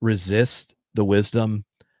resists the wisdom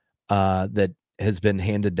that has been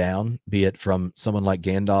handed down, be it from someone like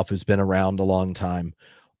Gandalf, who's been around a long time,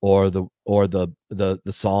 or the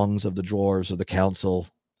songs of the dwarves or the council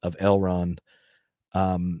of Elrond,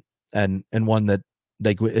 and one that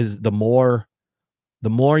is the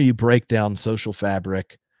more you break down social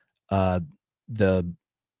fabric, the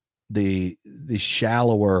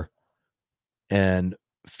shallower and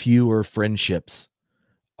fewer friendships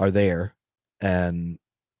are there, and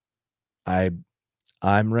I'm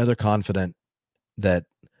rather confident that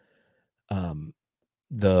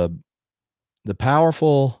the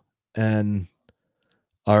powerful and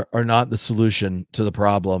are not the solution to the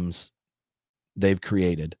problems they've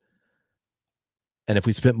created. And if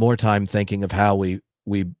we spent more time thinking of how we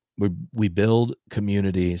build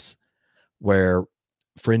communities where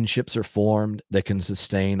friendships are formed that can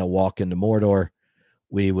sustain a walk into Mordor,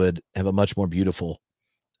 we would have a much more beautiful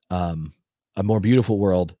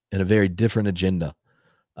world and a very different agenda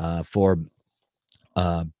for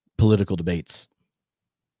political debates.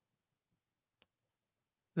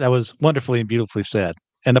 That was wonderfully and beautifully said.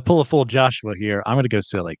 And to pull a full Joshua here, I'm going to go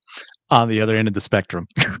silly on the other end of the spectrum.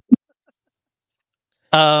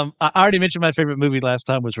 I already mentioned my favorite movie last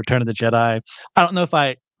time was Return of the Jedi. I don't know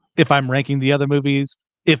if I'm ranking the other movies,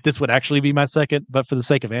 if this would actually be my second, but for the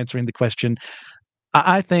sake of answering the question,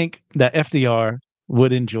 I think that FDR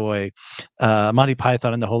would enjoy Monty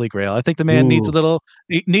Python and the Holy Grail. I think the man needs Ooh.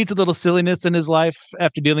 he needs a little silliness in his life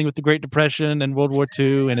after dealing with the Great Depression and World War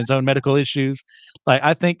II and his own medical issues. Like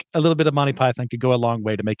I think a little bit of Monty Python could go a long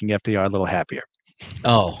way to making FDR a little happier.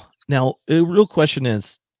 Oh, now the real question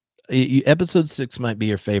is, episode 6 might be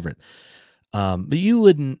your favorite, but you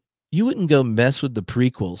wouldn't go mess with the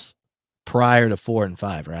prequels prior to 4 and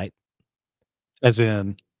 5, right? As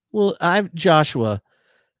in, Well, Joshua,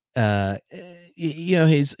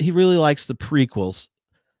 he really likes the prequels,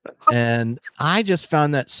 and I just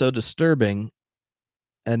found that so disturbing.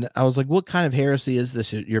 And I was like, what kind of heresy is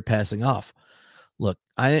this you're passing off? Look,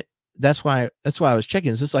 that's why I was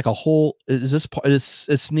checking. Is this like is this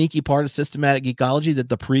a sneaky part of systematic ecology that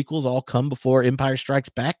the prequels all come before Empire Strikes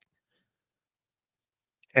Back?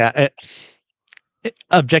 yeah,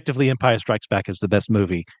 objectively, Empire Strikes Back is the best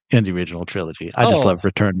movie in the original trilogy. I just love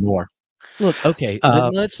Return more. Look, okay,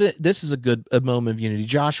 then this is a moment of unity.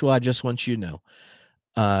 Joshua, I just want you to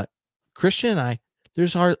know, Christian and I,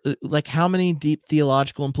 there's like how many deep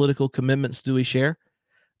theological and political commitments do we share?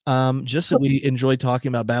 Just that we enjoy talking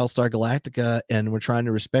about Battlestar Galactica and we're trying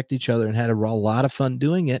to respect each other and had a lot of fun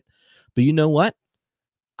doing it. But you know what?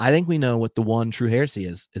 I think we know what the one true heresy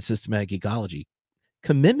is. It's systematic ecology.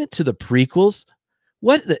 Commitment to the prequels.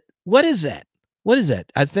 What is that? What is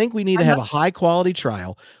that? I think we need to have a high quality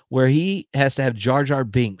trial where he has to have Jar Jar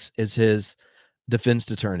Binks as his defense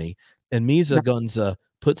attorney, and Misa Gunza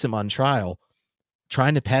puts him on trial,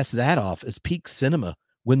 trying to pass that off as peak cinema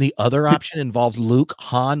when the other option involves Luke,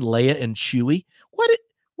 Han, Leia, and Chewie. What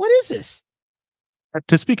is this?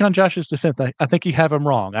 To speak on Josh's defense, I think you have him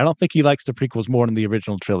wrong. I don't think he likes the prequels more than the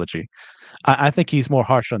original trilogy. I think he's more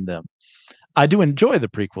harsh on them. I do enjoy the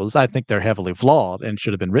prequels. I think they're heavily flawed and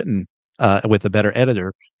should have been written with a better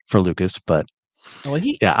editor for Lucas. But I'll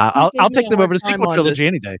take them over the sequel trilogy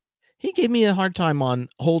any day. He gave me a hard time on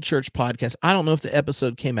Whole Church podcast. I don't know if the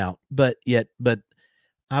episode came out, but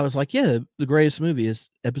I was like, yeah, the greatest movie is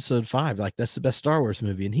episode 5. Like that's the best Star Wars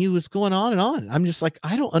movie. And he was going on and on. I'm just like,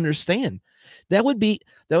 I don't understand. That would be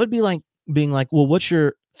like being like, well, what's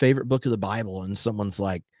your favorite book of the Bible? And someone's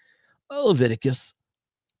like, oh, Leviticus.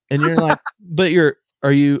 And you're like, but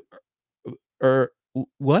are you or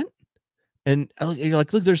what? And you're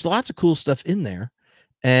like, look, there's lots of cool stuff in there,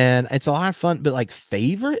 and it's a lot of fun. But like,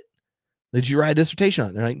 favorite? Did you write a dissertation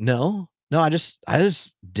on it? They're like, no, I just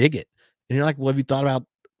dig it. And you're like, well, have you thought about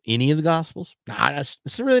any of the Gospels? Nah,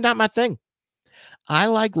 it's really not my thing. I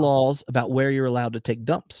like laws about where you're allowed to take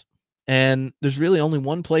dumps. And there's really only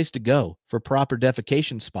one place to go for proper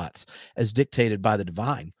defecation spots as dictated by the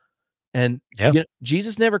divine. And Yeah.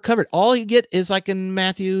 Jesus never covered. All you get is like in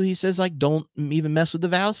Matthew, he says, like, don't even mess with the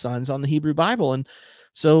vowel signs on the Hebrew Bible. And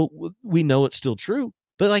so we know it's still true,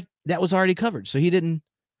 but like that was already covered. So he didn't,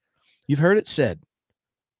 you've heard it said,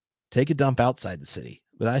 take a dump outside the city.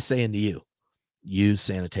 But I say unto you, use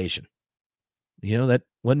sanitation. That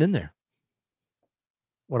wasn't in there.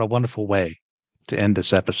 What a wonderful way to end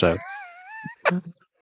this episode.